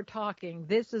 now we're talking.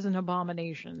 This is an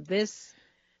abomination. This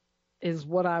is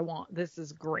what I want. This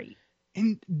is great.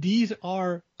 And these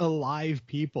are alive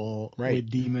people with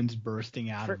demons bursting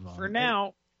out of them. For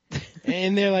now.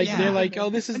 And they're like, oh,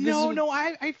 this is no.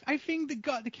 I think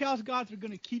the Chaos Gods are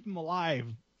gonna keep them alive.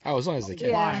 Oh, as long as they can.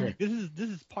 Yeah. Sure. This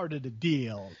is part of the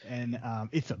deal, and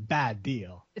it's a bad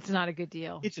deal. It's not a good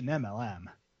deal. It's an MLM.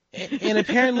 And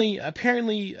apparently,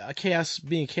 a chaos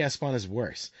being a chaos spawn is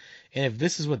worse. And if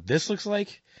this is what this looks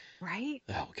like, right?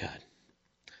 Oh god.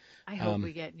 I hope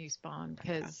we get new spawn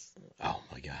because. Oh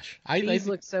my gosh, these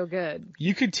look so good.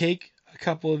 You could take a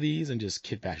couple of these and just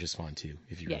kit bash a spawn too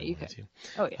if you really wanted to.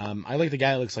 Oh yeah. I like the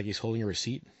guy that looks like he's holding a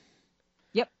receipt.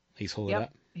 Yep. He's holding it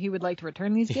up. He would like to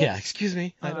return these gifts. Yeah, excuse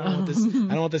me. I don't want this. I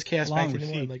don't want this chaos pack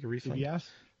anymore. I'd like a refund. Yes.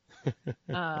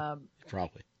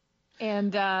 Probably.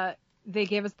 And they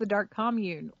gave us the Dark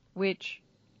Commune, which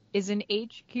is an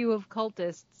HQ of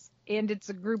cultists, and it's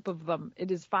a group of them.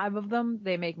 It is 5 of them.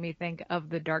 They make me think of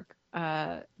the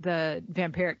the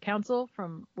Vampiric Council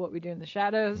from What We Do in the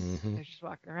Shadows. Mm-hmm. They're just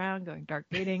walking around going dark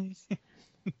meetings.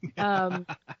 Sorry.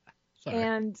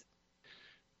 And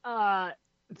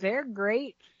they're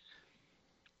great.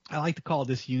 I like to call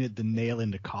this unit the nail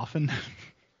in the coffin.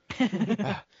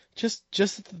 Just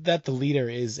that the leader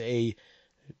is a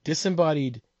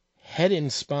disembodied head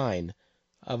and spine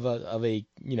of a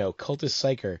cultist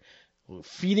psyker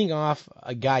feeding off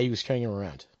a guy who's carrying him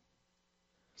around.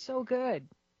 So good.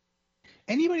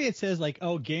 Anybody that says like,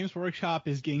 oh, Games Workshop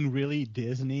is getting really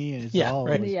Disney and it's no.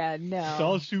 It's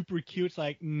all super cute. It's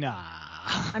like, nah.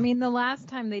 I mean, the last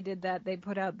time they did that, they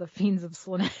put out the Fiends of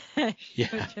Slaanesh.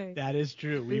 Yeah, that is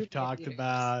true. We've talked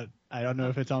about, I don't know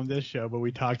if it's on this show, but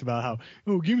we talked about how,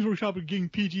 Games Workshop is getting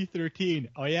PG-13.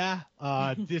 Oh yeah?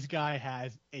 This guy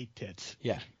has 8 tits.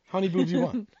 Yeah. How many boobs you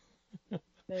want?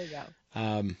 There you go.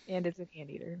 And it's an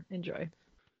anteater. Enjoy.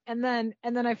 And then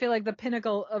I feel like the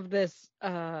pinnacle of this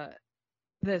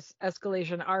this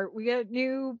escalation we get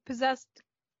new possessed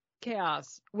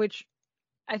chaos, which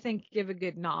I think give a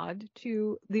good nod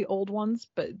to the old ones,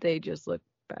 but they just look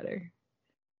better.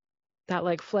 That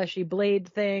like fleshy blade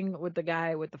thing with the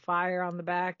guy with the fire on the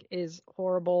back is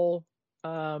horrible.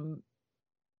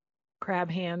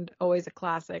 Crab hand, always a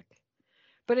classic.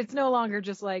 But it's no longer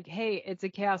just like, hey, it's a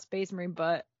Chaos Space Marine,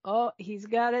 but oh, he's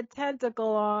got a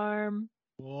tentacle arm.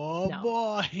 Oh no.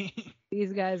 Boy.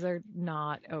 These guys are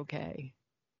not okay.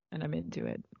 And I'm into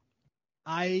it.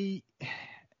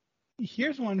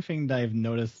 Here's one thing that I've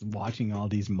noticed watching all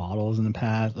these models in the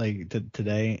past, like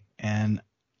today, and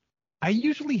I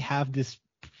usually have this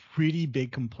pretty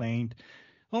big complaint.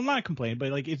 Well, not a complaint,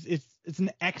 but like it's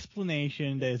an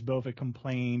explanation that is both a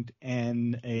complaint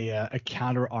and a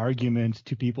counter argument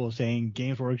to people saying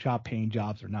Games Workshop paint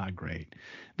jobs are not great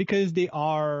because they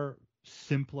are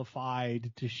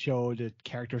simplified to show the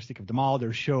characteristic of them all.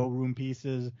 They're showroom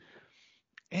pieces.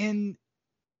 And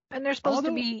they're supposed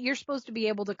to be, you're supposed to be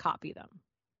able to copy them.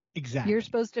 Exactly. You're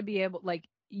supposed to be able, like,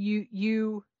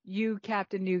 you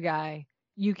Captain New Guy,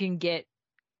 you can get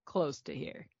close to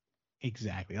here.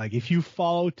 Exactly. Like, if you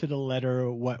follow to the letter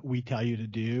what we tell you to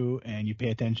do and you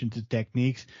pay attention to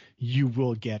techniques, you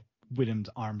will get within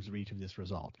arm's reach of this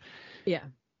result. Yeah.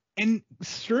 And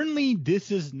certainly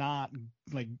this is not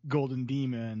like Golden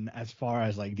Demon as far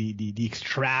as like the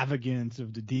extravagance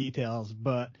of the details,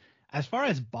 but as far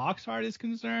as box art is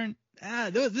concerned,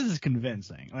 this is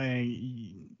convincing. Like,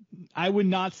 I would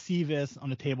not see this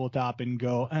on a tabletop and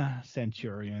go,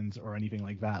 Centurions or anything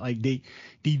like that. Like they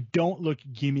don't look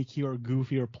gimmicky or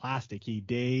goofy or plasticky.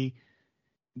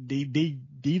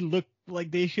 They look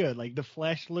like they should. Like the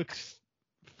flesh looks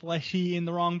fleshy in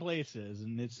the wrong places,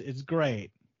 and it's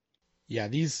great. Yeah,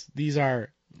 these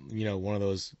are one of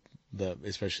those,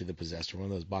 especially the Possessor, one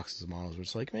of those boxes of models where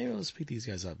it's like, maybe let's pick these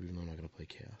guys up even though I'm not going to play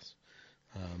Chaos.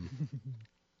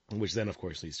 Which then, of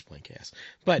course, leads to playing Chaos.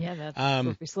 But yeah, that's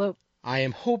slippery slope. I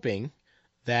am hoping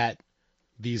that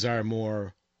these are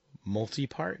more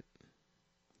multi-part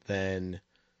than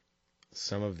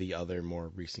some of the other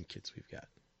more recent kits we've got.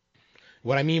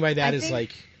 What I mean by that is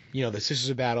like, the Sisters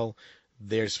of Battle,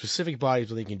 there's specific bodies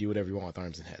where they can do whatever you want with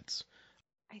arms and heads.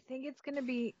 I think it's gonna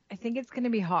be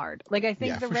hard. Like I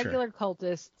think the regular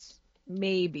cultists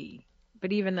maybe,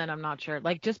 but even then I'm not sure.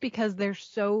 Like just because they're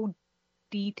so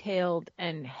detailed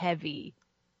and heavy,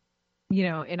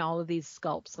 in all of these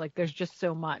sculpts, like there's just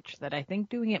so much that I think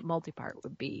doing it multi-part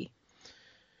would be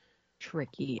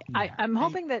tricky. Yeah, I'm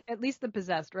hoping that at least the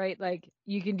Possessed, right? Like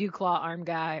you can do claw arm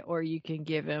guy, or you can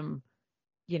give him,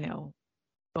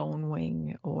 bone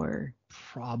wing, or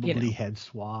probably head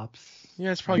swaps.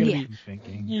 Yeah, it's probably gonna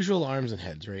be usual arms and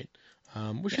heads, right?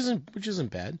 Which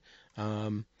isn't bad.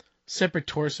 Separate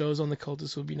torsos on the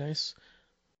cultists would be nice.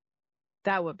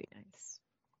 That would be nice.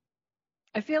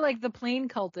 I feel like the plain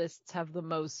cultists have the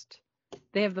most.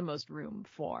 They have the most room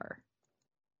for.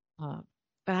 But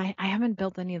I haven't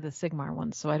built any of the Sigmar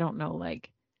ones, so I don't know like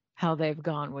how they've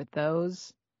gone with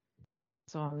those.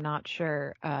 So I'm not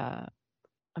sure. How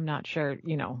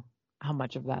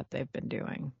much of that they've been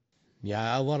doing.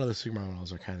 Yeah, a lot of the Sigmar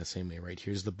models are kind of the same way, right?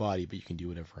 Here's the body, but you can do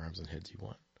whatever arms and heads you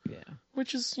want. Yeah.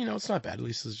 Which is, it's not bad. At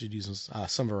least it should use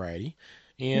some variety.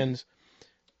 And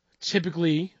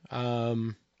typically,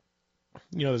 there's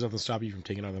nothing to stop you from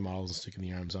taking other models and sticking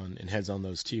the arms on and heads on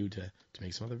those too to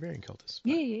make some other variant cultists.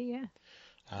 Yeah.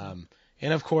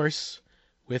 And of course,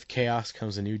 with Chaos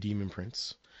comes a new Demon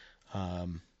Prince.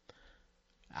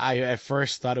 I at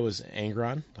first thought it was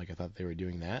Angron, like I thought they were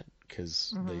doing that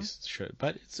because they should,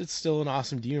 but it's still an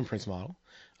awesome Demon Prince model,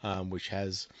 which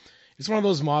has. It's one of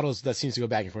those models that seems to go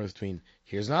back and forth between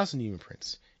here's an awesome Demon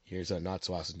Prince, here's a not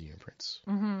so awesome Demon Prince,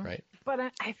 right? But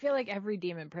I feel like every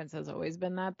Demon Prince has always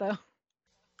been that, though.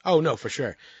 Oh no, for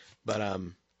sure. But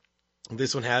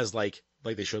this one has like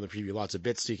they showed in the preview, lots of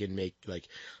bits so you can make like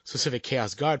specific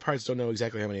Chaos Guard parts. Don't know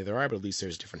exactly how many there are, but at least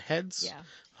there's different heads. Yeah.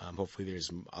 Hopefully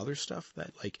there's other stuff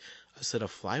that like a set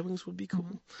of fly wings would be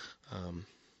cool.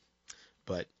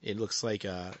 But it looks like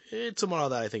it's a model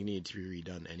that I think needed to be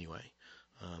redone anyway.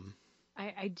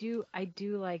 I do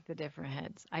like the different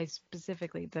heads. I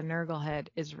specifically the Nurgle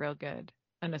head is real good,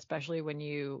 and especially when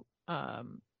you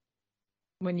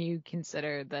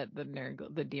consider that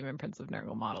the Demon Prince of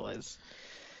Nurgle model is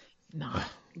not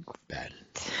bad.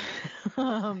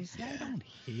 I don't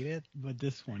hate it, but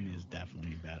this one is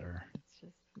definitely better. It's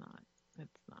just not.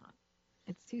 It's not.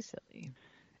 It's too silly.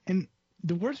 And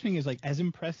the worst thing is, like, as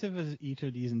impressive as each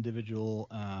of these individual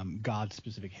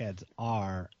god-specific heads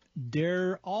are,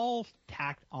 they're all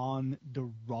tacked on the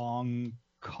wrong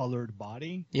colored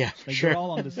body. Yeah, like sure. They're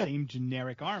all on the same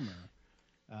generic armor,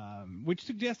 which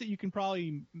suggests that you can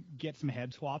probably get some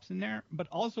head swaps in there, but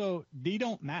also they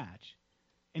don't match,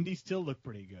 and they still look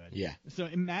pretty good. Yeah. So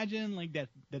imagine like that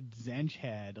Zench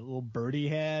head, a little birdie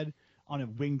head on a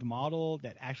winged model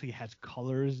that actually has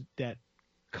colors that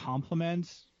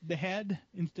complements the head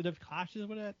instead of clashes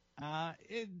with it.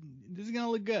 This is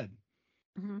gonna look good.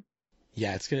 Mm-hmm.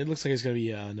 Yeah, it looks like it's gonna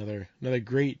be another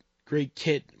great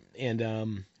kit.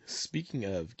 And speaking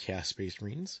of Chaos Space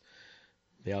Marines,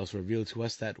 they also revealed to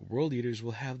us that World Eaters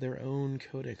will have their own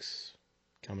codex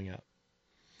coming up.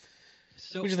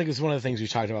 So, which I think is one of the things we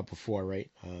talked about before, right?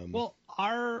 Well,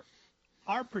 our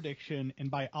prediction,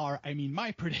 and by our I mean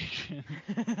my prediction,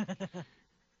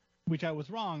 which I was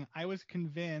wrong. I was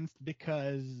convinced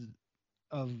because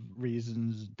of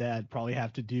reasons that probably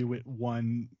have to do with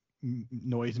one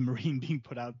Noise Marine being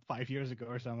put out 5 years ago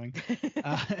or something.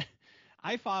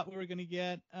 I thought we were going to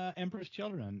get Emperor's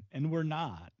Children, and we're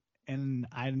not. And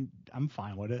I'm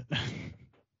fine with it.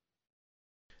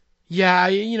 Yeah,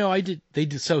 I did. They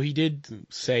did. So he did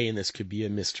say, and this could be a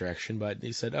misdirection, but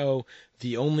they said, "Oh,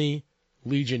 the only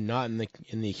Legion not in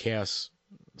the Chaos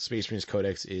Space Marines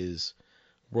Codex is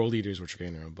World Eaters, which are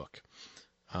getting their own book."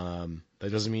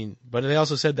 That doesn't mean, but they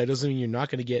also said that doesn't mean you're not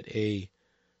going to get a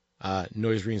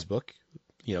Noise Marines book.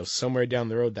 Somewhere down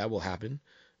the road that will happen,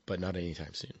 but not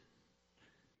anytime soon.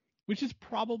 Which is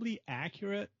probably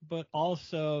accurate, but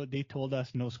also they told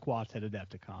us no squats at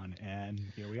Adepticon, and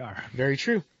here we are. Very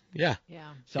true. Yeah. Yeah.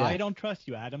 So yeah. I don't trust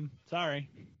you, Adam. Sorry.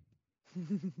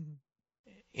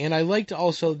 And I liked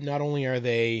also, not only are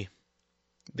they're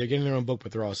getting their own book,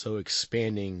 but they're also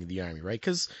expanding the army, right?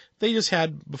 Because they just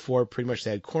had before, pretty much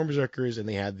they had Khorne Berserkers and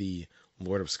they had the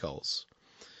Lord of Skulls.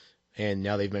 And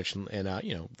now they've mentioned, and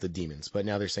the demons. But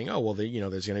now they're saying, oh, well, there's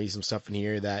going to be some stuff in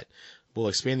here that will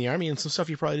expand the army and some stuff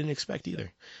you probably didn't expect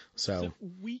either. So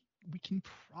we can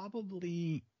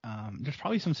probably, there's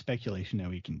probably some speculation that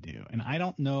we can do. And I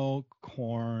don't know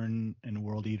Khorne and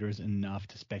World Eaters enough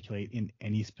to speculate in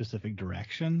any specific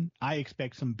direction. I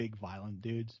expect some big violent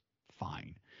dudes,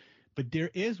 fine. But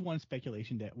there is one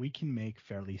speculation that we can make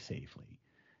fairly safely.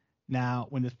 Now,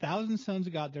 when the Thousand Sons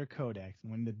got their codex,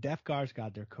 and when the Death Guards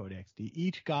got their codex, they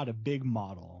each got a big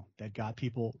model that got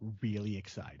people really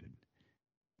excited.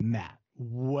 Matt,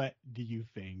 what do you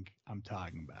think I'm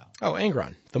talking about? Oh,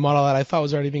 Angron, the model that I thought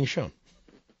was already being shown.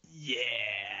 Yeah.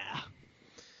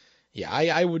 Yeah,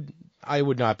 I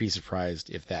would not be surprised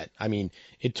if that. I mean,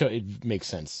 it makes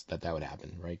sense that would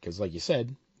happen, right? Because, like you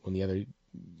said, when the other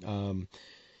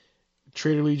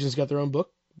Traitor Legions got their own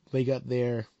book, they got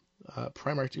their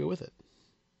Primarch to go with it.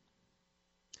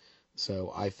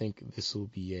 So I think this will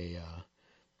be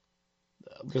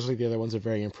just like the other one's a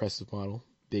very impressive model.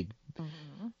 Big,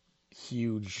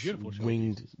 huge,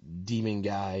 winged demon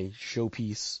guy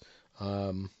showpiece.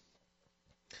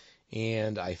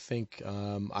 And I think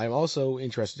I'm also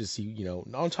interested to see,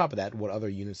 on top of that, what other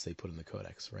units they put in the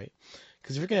Codex, right?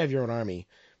 Because if you're going to have your own army,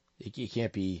 it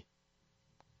can't be,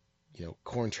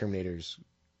 Khorne Terminators,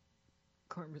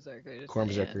 Khorne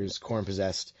Berserkers. Khorne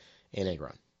Possessed, and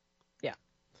Aggron. Yeah.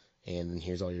 And then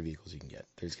here's all your vehicles you can get.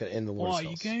 And the Lord Well,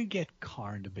 Spells. you're going to get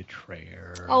Karn the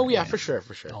Betrayer. Oh, yeah, for sure.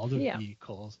 All the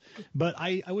vehicles. But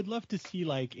I would love to see,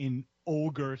 like, in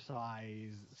ogre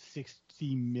size,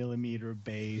 60mm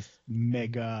base,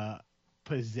 mega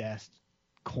possessed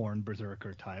Khorne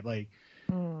Berserker type. Like,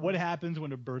 what happens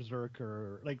when a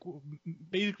Berserker, like,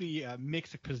 basically a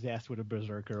mix of possessed with a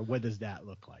Berserker, what does that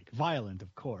look like? Violent,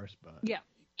 of course, but... Yeah.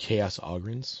 Chaos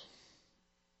Ogrins.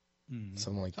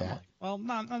 Something like that. Like, well,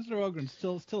 not Ogrins,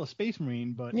 still a Space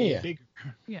Marine, but Yeah. a bigger,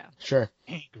 Sure.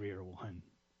 angrier one.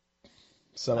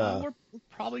 So we're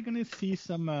probably going to see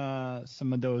some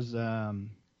of those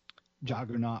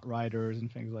Juggernaut riders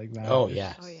and things like that. Oh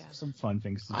yeah. Some fun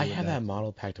things to do. I have that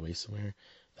model packed away somewhere.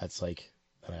 That's like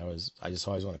that I just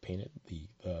always want to paint it. The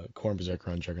Khorne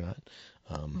Berserker on Juggernaut.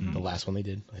 The last one they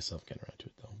did. I still haven't gotten around to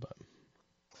it though, but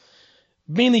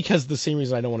mainly because the same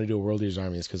reason I don't want to do a World Eaters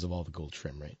Army is because of all the gold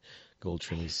trim, right? Gold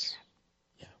trim is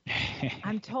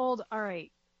I'm told. All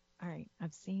right.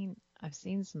 I've seen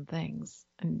some things,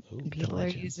 and people are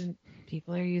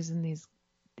using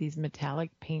these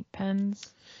metallic paint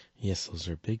pens. Yes, those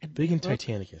are big and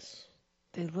Titanicus.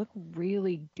 They look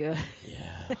really good.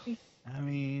 Yeah. I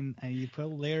mean, you put a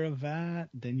layer of that,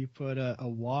 then you put a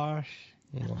wash.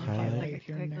 A little Quick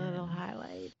little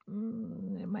highlight.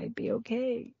 It might be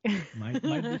okay. might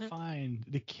be fine.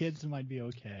 The kids might be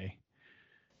okay.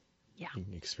 Yeah.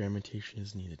 Experimentation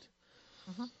is needed.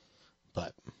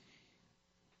 But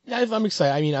yeah, I'm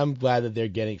excited. I mean, I'm glad that they're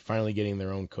finally getting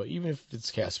their own code. Even if it's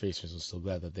Chaos Spacers, I'm still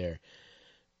glad that they're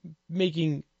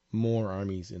making more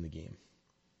armies in the game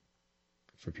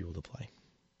for people to play.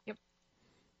 Yep.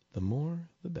 The more,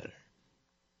 the better.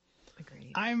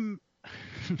 Agreed.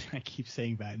 I keep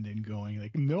saying that and then going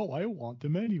like, no, I want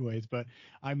them anyways. But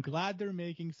I'm glad they're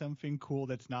making something cool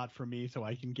that's not for me, so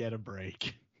I can get a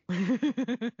break.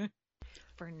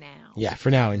 For now. Yeah, for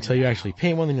now, until you actually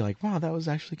paint one, then you're like, wow, that was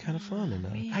actually kind of fun. And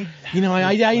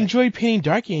I enjoyed painting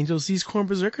Dark Angels. These Khorne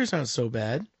Berserkers aren't so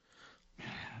bad.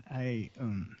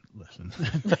 Listen.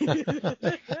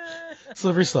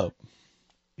 Slippery slope.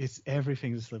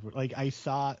 Everything's slippery. Like, I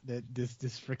saw that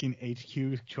this freaking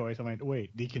HQ choice. I'm like, wait,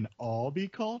 they can all be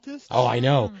cultists? Oh, I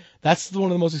know. That's one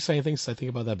of the most exciting things I think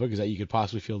about that book is that you could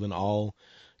possibly field an all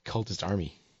cultist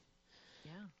army.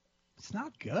 Yeah. It's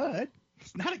not good.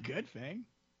 It's not a good thing.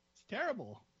 It's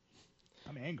terrible.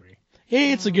 I'm angry.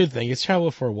 Hey, it's a good thing. It's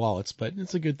trouble for wallets, but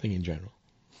it's a good thing in general.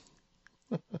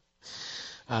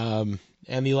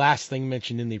 And the last thing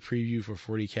mentioned in the preview for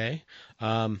 40K,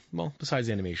 well, besides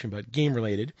animation, but game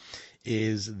related,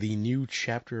 is the new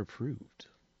chapter approved.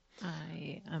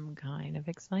 I am kind of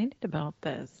excited about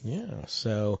this. Yeah,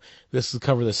 so this will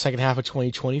cover the second half of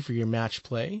 2020 for your match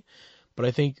play. But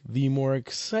I think the more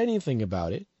exciting thing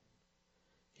about it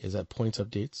is that points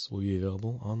updates will be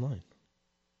available online.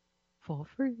 For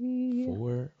free.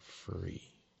 For free.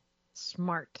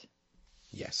 Smart.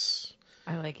 Yes.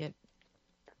 I like it.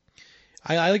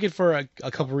 I like it for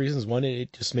a couple reasons. One,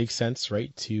 it just makes sense,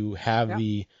 right, to have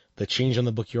the change on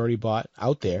the book you already bought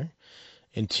out there.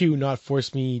 And two, not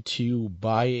force me to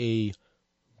buy a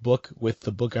book with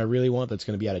the book I really want that's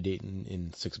going to be out of date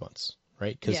in 6 months,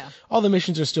 right? Because all the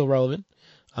missions are still relevant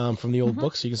from the old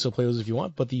book, so you can still play those if you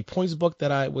want. But the points book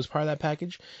that was part of that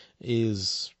package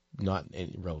is not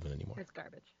relevant anymore. It's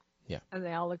garbage. Yeah. And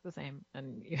they all look the same,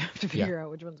 and you have to figure out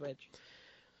which one's which.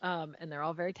 And they're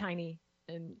all very tiny.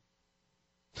 And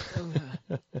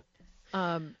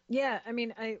yeah, I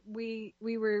mean, we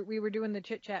were doing the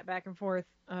chit chat back and forth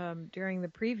during the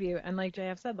preview, and like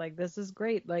JF said, like, this is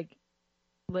great. Like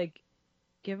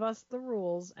give us the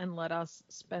rules and let us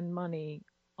spend money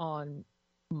on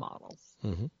models.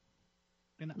 Mm-hmm.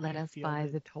 And let us buy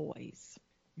the toys.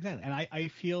 Exactly, and I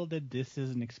feel that this is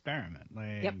an experiment.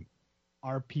 Like,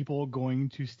 are people going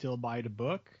to still buy the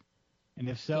book? And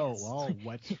if so, well,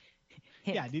 what's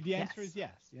yeah, the answer is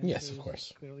yes. Yes, of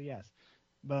course. Clearly yes.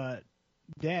 But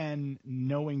then,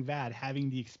 knowing that, having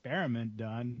the experiment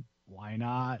done, why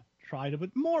not try to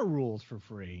put more rules for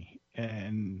free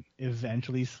and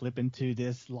eventually slip into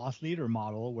this Lost Leader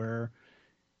model where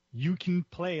you can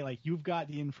play, like, you've got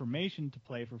the information to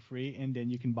play for free, and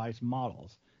then you can buy some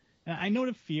models. And I know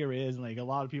the fear is, like, a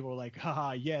lot of people are like,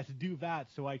 haha, yes, do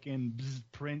that so I can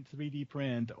print 3D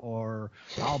print, or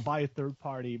I'll buy a third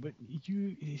party. But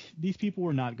these people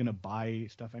were not going to buy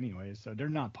stuff anyways, so they're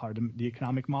not part of the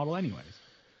economic model anyways.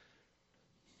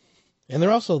 And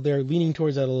they're leaning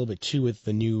towards that a little bit too with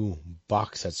the new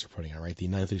box sets they're putting out, right? The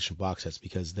 9th edition box sets,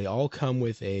 because they all come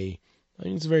with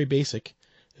it's very basic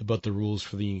about the rules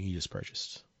for the you just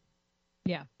purchased.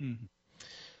 Yeah. Mm-hmm.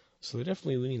 So they're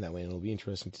definitely leaning that way, and it'll be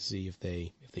interesting to see if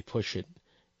they push it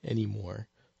anymore.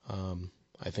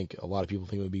 I think a lot of people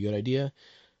think it would be a good idea,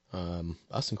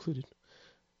 us included.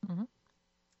 Mm-hmm.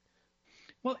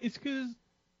 Well, it's because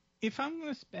if I'm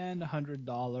going to spend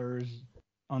 $100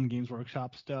 on Games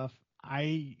Workshop stuff,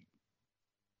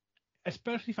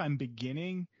 especially if I'm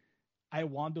beginning, I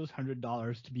want those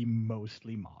 $100 to be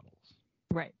mostly models.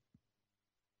 Right.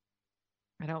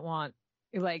 I don't want,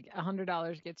 like,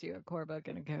 $100 gets you a core book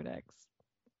and a codex.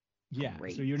 Yeah,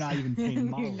 Great. so you're not even paying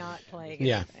models. You're not playing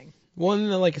Yeah. anything. Well, and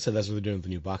like I said, that's what they're doing with the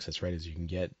new box sets, right? Is you can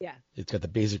get, it's got the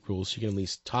basic rules, so you can at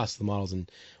least toss the models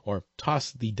or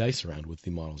toss the dice around with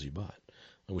the models you bought,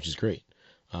 which is great.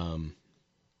 Some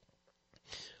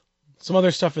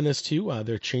other stuff in this too.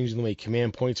 They're changing the way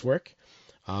command points work.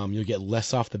 You'll get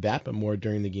less off the bat, but more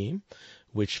during the game,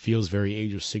 which feels very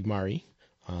Age of Sigmar-y.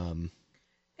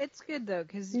 It's good though,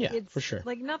 because for sure.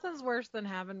 Like nothing's worse than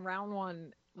having round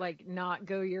one like not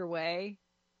go your way,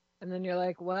 and then you're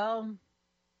like, well,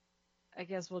 I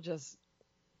guess we'll just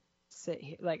sit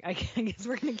here. Like I guess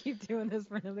we're gonna keep doing this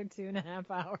for another 2.5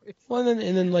 hours. Well, and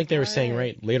then like they were saying,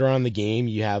 right, later on in the game,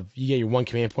 you get your one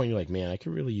command point. You're like, man, I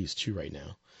could really use 2 right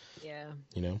now. Yeah.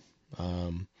 You know,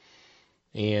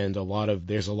 and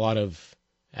there's a lot of,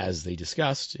 as they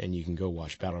discussed, and you can go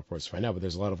watch battle reports to find out, but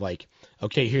there's a lot of like,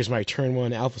 okay, here's my turn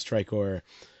 1 Alpha Strike, or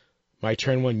my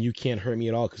turn 1 you can't hurt me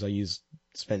at all because I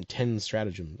spent 10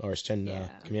 stratagem or 10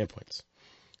 command points.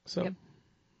 So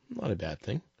not a bad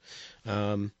thing.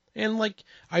 And like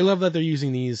I love that they're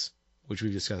using these, which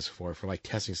we've discussed before, for like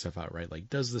testing stuff out, right? Like,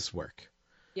 does this work?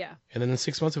 Yeah. And then in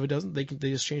 6 months, if it doesn't, they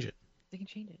just change it. They can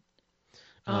change it.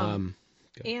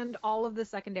 And all of the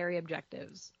secondary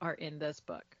objectives are in this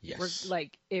book. Yes.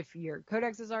 Like, if your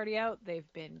codex is already out,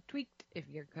 they've been tweaked. If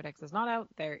your codex is not out,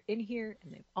 they're in here,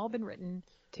 and they've all been written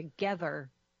together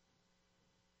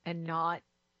and not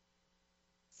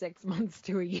 6 months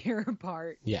to a year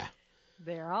apart. Yeah.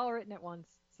 They're all written at once,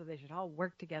 so they should all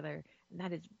work together, and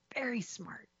that is very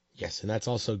smart. Yes, and that's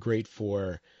also great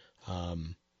for,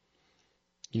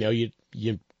 you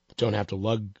don't have to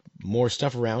lug more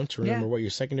stuff around to remember what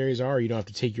your secondaries are. You don't have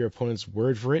to take your opponent's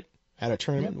word for it at a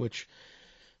tournament, which,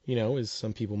 as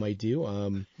some people might do.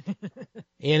 And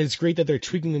it's great that they're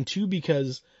tweaking them too,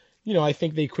 because, I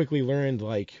think they quickly learned,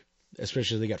 like,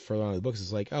 especially as they got further on in the books,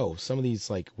 it's like, oh, some of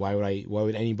these, like, why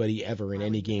would anybody ever in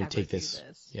any game take this?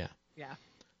 Yeah. Yeah.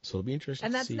 So it'll be interesting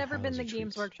and to that's see never how been those the are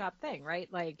Games tweaked. Workshop thing, right?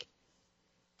 Like,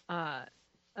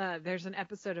 there's an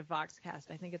episode of Voxcast.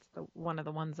 I think it's one of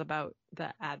the ones about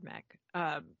the AdMech.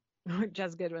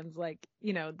 Jess Goodwin's like,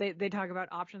 they talk about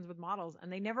options with models,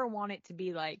 and they never want it to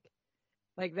be like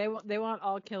they want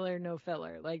all killer, no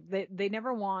filler. Like they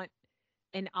never want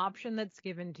an option that's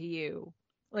given to you,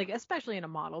 like especially in a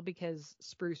model, because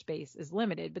sprue space is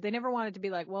limited. But they never want it to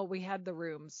be like, well, we had the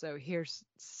room, so here's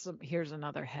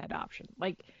another head option.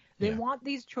 Like they want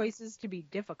these choices to be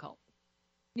difficult.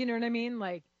 You know what I mean?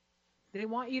 Like they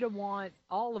want you to want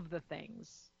all of the things,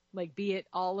 like be it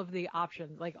all of the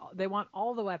options. Like they want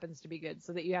all the weapons to be good,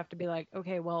 so that you have to be like,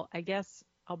 okay, well, I guess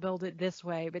I'll build it this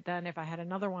way, but then if I had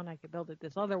another one, I could build it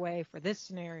this other way for this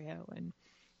scenario. And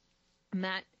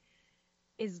that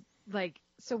is like,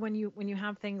 so when you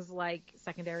have things like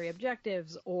secondary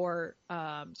objectives or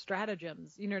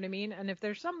stratagems, you know what I mean? And if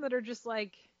there's some that are just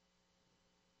like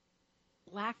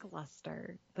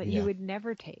lackluster that you would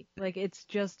never take, like it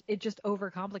just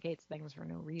overcomplicates things for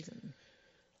no reason.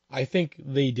 I think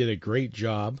they did a great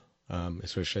job,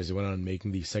 especially as they went on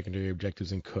making these secondary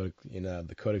objectives in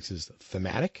the codexes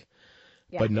thematic,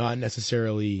 but not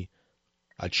necessarily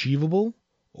achievable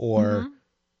or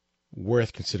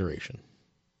worth consideration.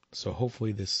 So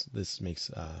hopefully this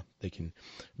makes they can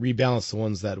rebalance the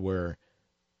ones that were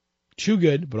too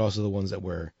good, but also the ones that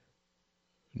were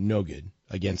no good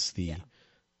against the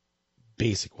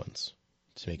basic ones,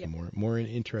 to make it more of an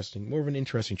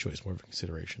interesting choice, more of a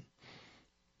consideration.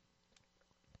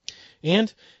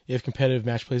 And if competitive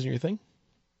match plays are your thing,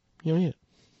 you don't need it.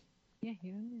 Yeah,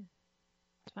 you don't need it.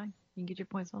 It's fine. You can get your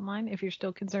points online if you're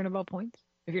still concerned about points.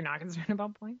 If you're not concerned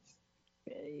about points,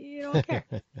 you don't care.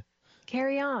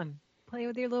 Carry on. Play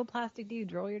with your little plastic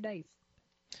dudes. Roll your dice.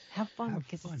 Have fun,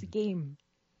 because it's a game.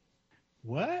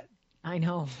 What? I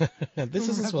know. This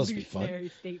isn't supposed to be fun.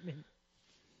 Revolutionary statement.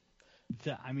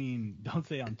 I mean, don't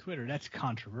say on Twitter. That's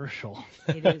controversial.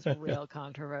 It is real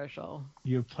controversial.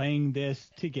 You're playing this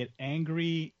to get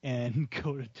angry and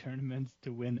go to tournaments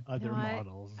to win other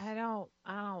models. I don't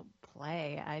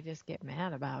play. I just get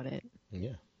mad about it.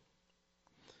 Yeah.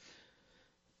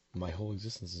 My whole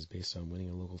existence is based on winning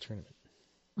a local tournament.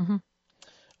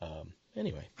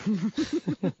 Anyway.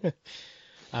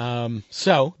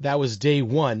 So that was day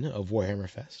 1 of Warhammer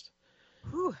Fest.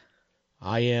 Whew.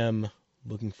 I am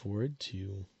looking forward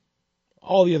to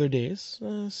all the other days.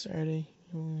 Saturday,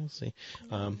 we'll see.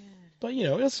 But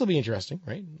it'll still be interesting,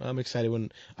 right? I'm excited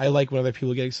when other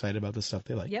people get excited about the stuff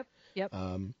they like. Yep.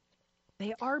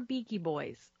 They are Beaky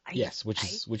Boys. Yes,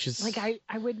 which is like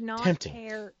I would not tempting.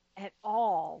 care at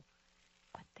all,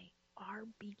 but they are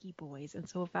Beaky Boys, and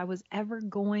so if I was ever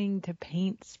going to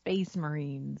paint Space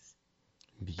Marines,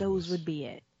 those would be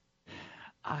it.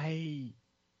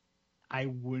 I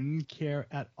wouldn't care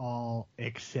at all,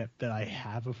 except that I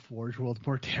have a Forge World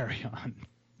Mortarion.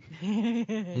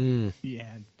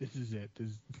 Yeah, this is it.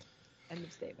 End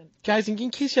of statement. Guys, in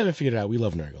case you haven't figured it out, we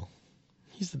love Nurgle.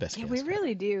 He's the best. Yeah, we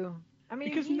really do. I mean,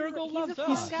 because Nurgle loves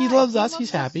us. He loves us.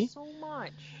 He's happy. So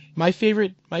much. My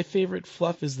favorite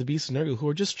fluff is the Beast of Nurgle, who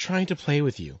are just trying to play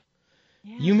with you.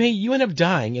 Yeah. You end up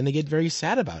dying, and they get very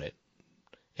sad about it,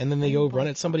 and then they go run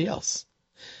at somebody else.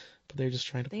 But they're just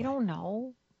trying to. They don't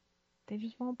know. They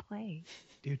just won't play.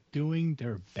 They're doing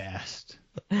their best.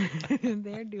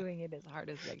 They're doing it as hard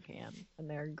as they can, and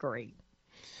they're great.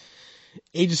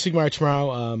 Age of Sigmar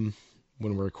tomorrow,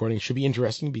 when we're recording, should be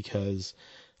interesting because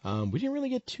we didn't really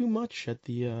get too much at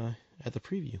the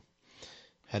preview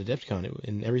at Adepticon,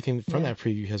 and everything from that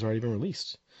preview has already been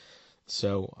released.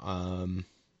 So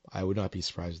I would not be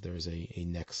surprised if there is a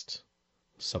next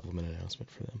supplement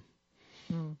announcement for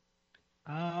them.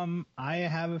 I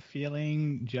have a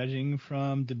feeling, judging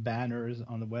from the banners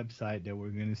on the website, that we're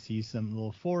going to see some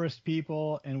little forest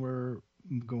people, and we're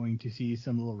going to see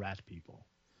some little rat people.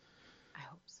 I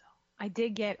hope so. I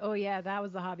did get. Oh yeah, that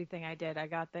was the hobby thing I did. I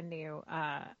got the new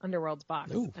Underworlds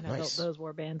box, Ooh, and nice. I built those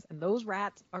warbands, and those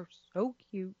rats are so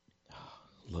cute.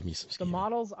 Love me some The scaling.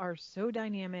 models are so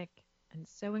dynamic and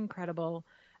so incredible.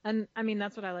 And I mean,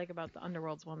 that's what I like about the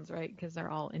Underworlds ones, right? Because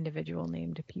they're all individual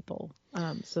named people.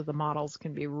 So the models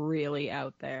can be really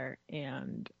out there.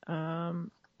 And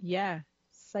yeah,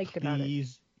 psyched about it.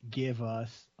 Please give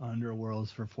us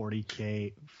Underworlds for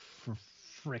 40K, for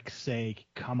frick's sake.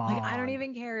 Come on. Like, I don't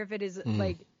even care if it is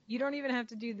like, you don't even have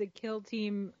to do the Kill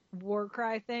Team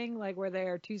Warcry thing, like where they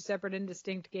are 2 separate and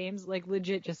distinct games. Like,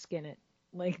 legit, just skin it.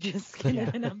 Like, just skin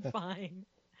it and I'm fine.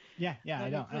 Yeah, I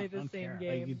don't same care.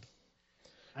 game.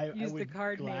 Like, Use I the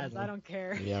card names. I don't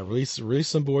care. Yeah, release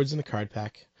some boards in the card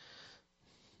pack.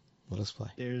 Let us play.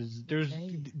 There's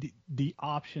the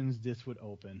options this would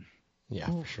open. Yeah,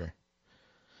 for sure.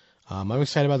 I'm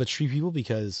excited about the Tree People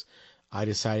because I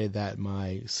decided that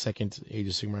my second Age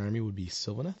of Sigmar army would be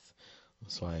Sylvaneth.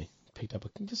 So I picked up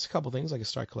just a couple things I could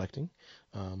start collecting.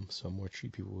 So more Tree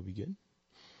People would be good.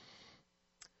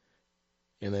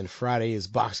 And then Friday is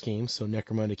box games, so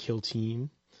Necromunda, Kill Team,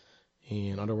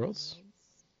 and Underworlds.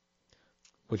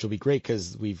 Which will be great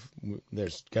because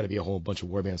there's got to be a whole bunch of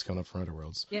warbands coming up for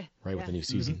Underworlds, with the new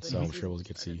season. So I'm sure we'll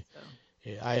get to see.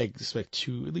 I expect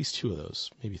at least 2 of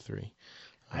those, maybe 3.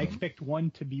 I expect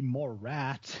one to be more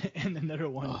rats and another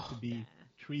one to be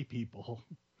tree people.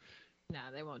 No,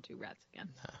 they won't do rats again.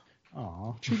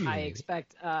 Aw. I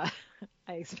expect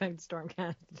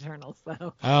Stormcast Eternals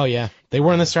though. Oh yeah, they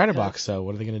were in the starter box. So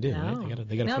what are they going to do? No. Right?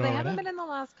 They got to. No, they haven't been in the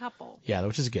last couple. Yeah,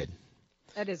 which is good.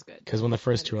 That is good. Because when the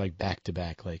first 2 are like back to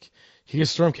back, like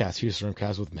here's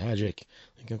Stormcast with magic.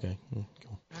 Like okay, cool.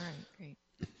 All right, great.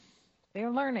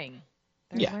 They're learning.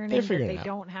 They're learning that figuring they it out.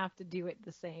 don't have to do it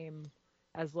the same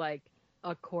as like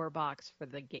a core box for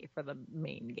the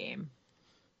main game.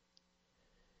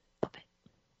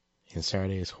 And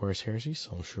Saturday is Horus Heresy,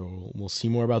 so I'm sure we'll see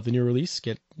more about the new release.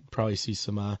 Probably see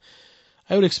some. I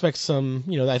would expect some.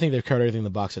 I think they've covered everything in the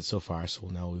box set so far, so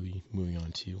we'll be moving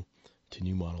on to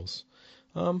new models.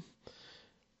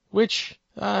 Which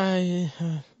I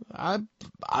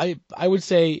would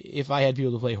say if I had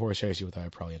people to play Horus Heresy with, I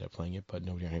would probably end up playing it, but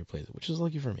nobody on here plays it, which is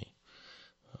lucky for me.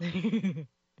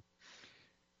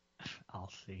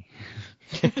 I'll see.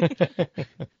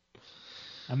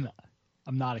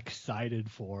 I'm not excited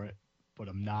for it, but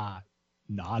I'm not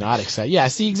excited. Yeah,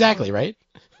 see, exactly, right?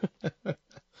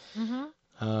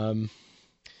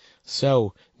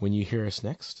 So when you hear us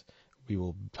next, we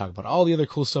will talk about all the other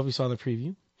cool stuff we saw in the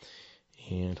preview,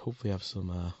 and hopefully have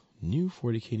some new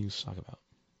 40K news to talk about.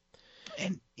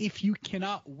 And if you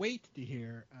cannot wait to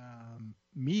hear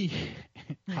me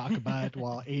talk about it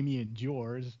while Amy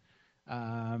endures,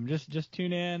 just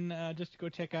tune in, just to go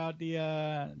check out the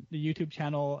YouTube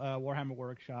channel, Warhammer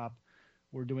Workshop.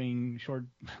 We're doing short,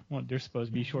 well, there's supposed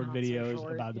to be short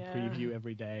videos about the preview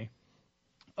every day.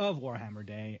 of Warhammer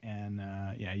Day, and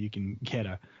you can get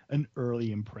an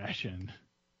early impression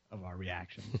of our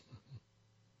reaction.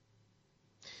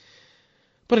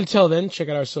 But until then, check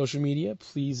out our social media.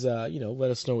 Please,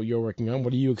 let us know what you're working on.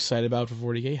 What are you excited about for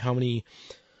 40K? How many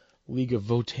League of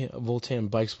Voltan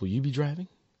bikes will you be driving?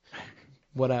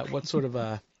 What sort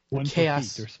of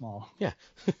chaos? They're small. Yeah.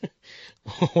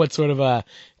 What sort of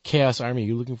chaos army are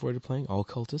you looking forward to playing? All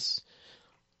cultists?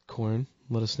 Khorne,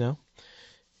 let us know.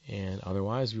 And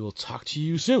otherwise, we will talk to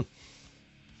you soon.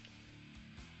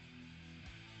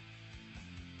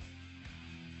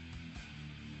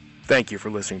 Thank you for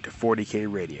listening to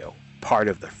 40K Radio, part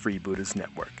of the Freebooters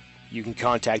Network. You can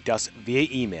contact us via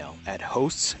email at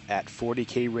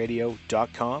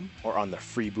hosts@40kradio.com or on the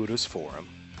Freebooters Forum.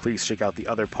 Please check out the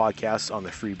other podcasts on the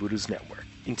Freebooters Network.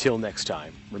 Until next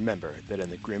time, remember that in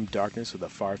the grim darkness of the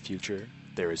far future,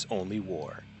 there is only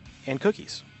war and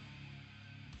cookies.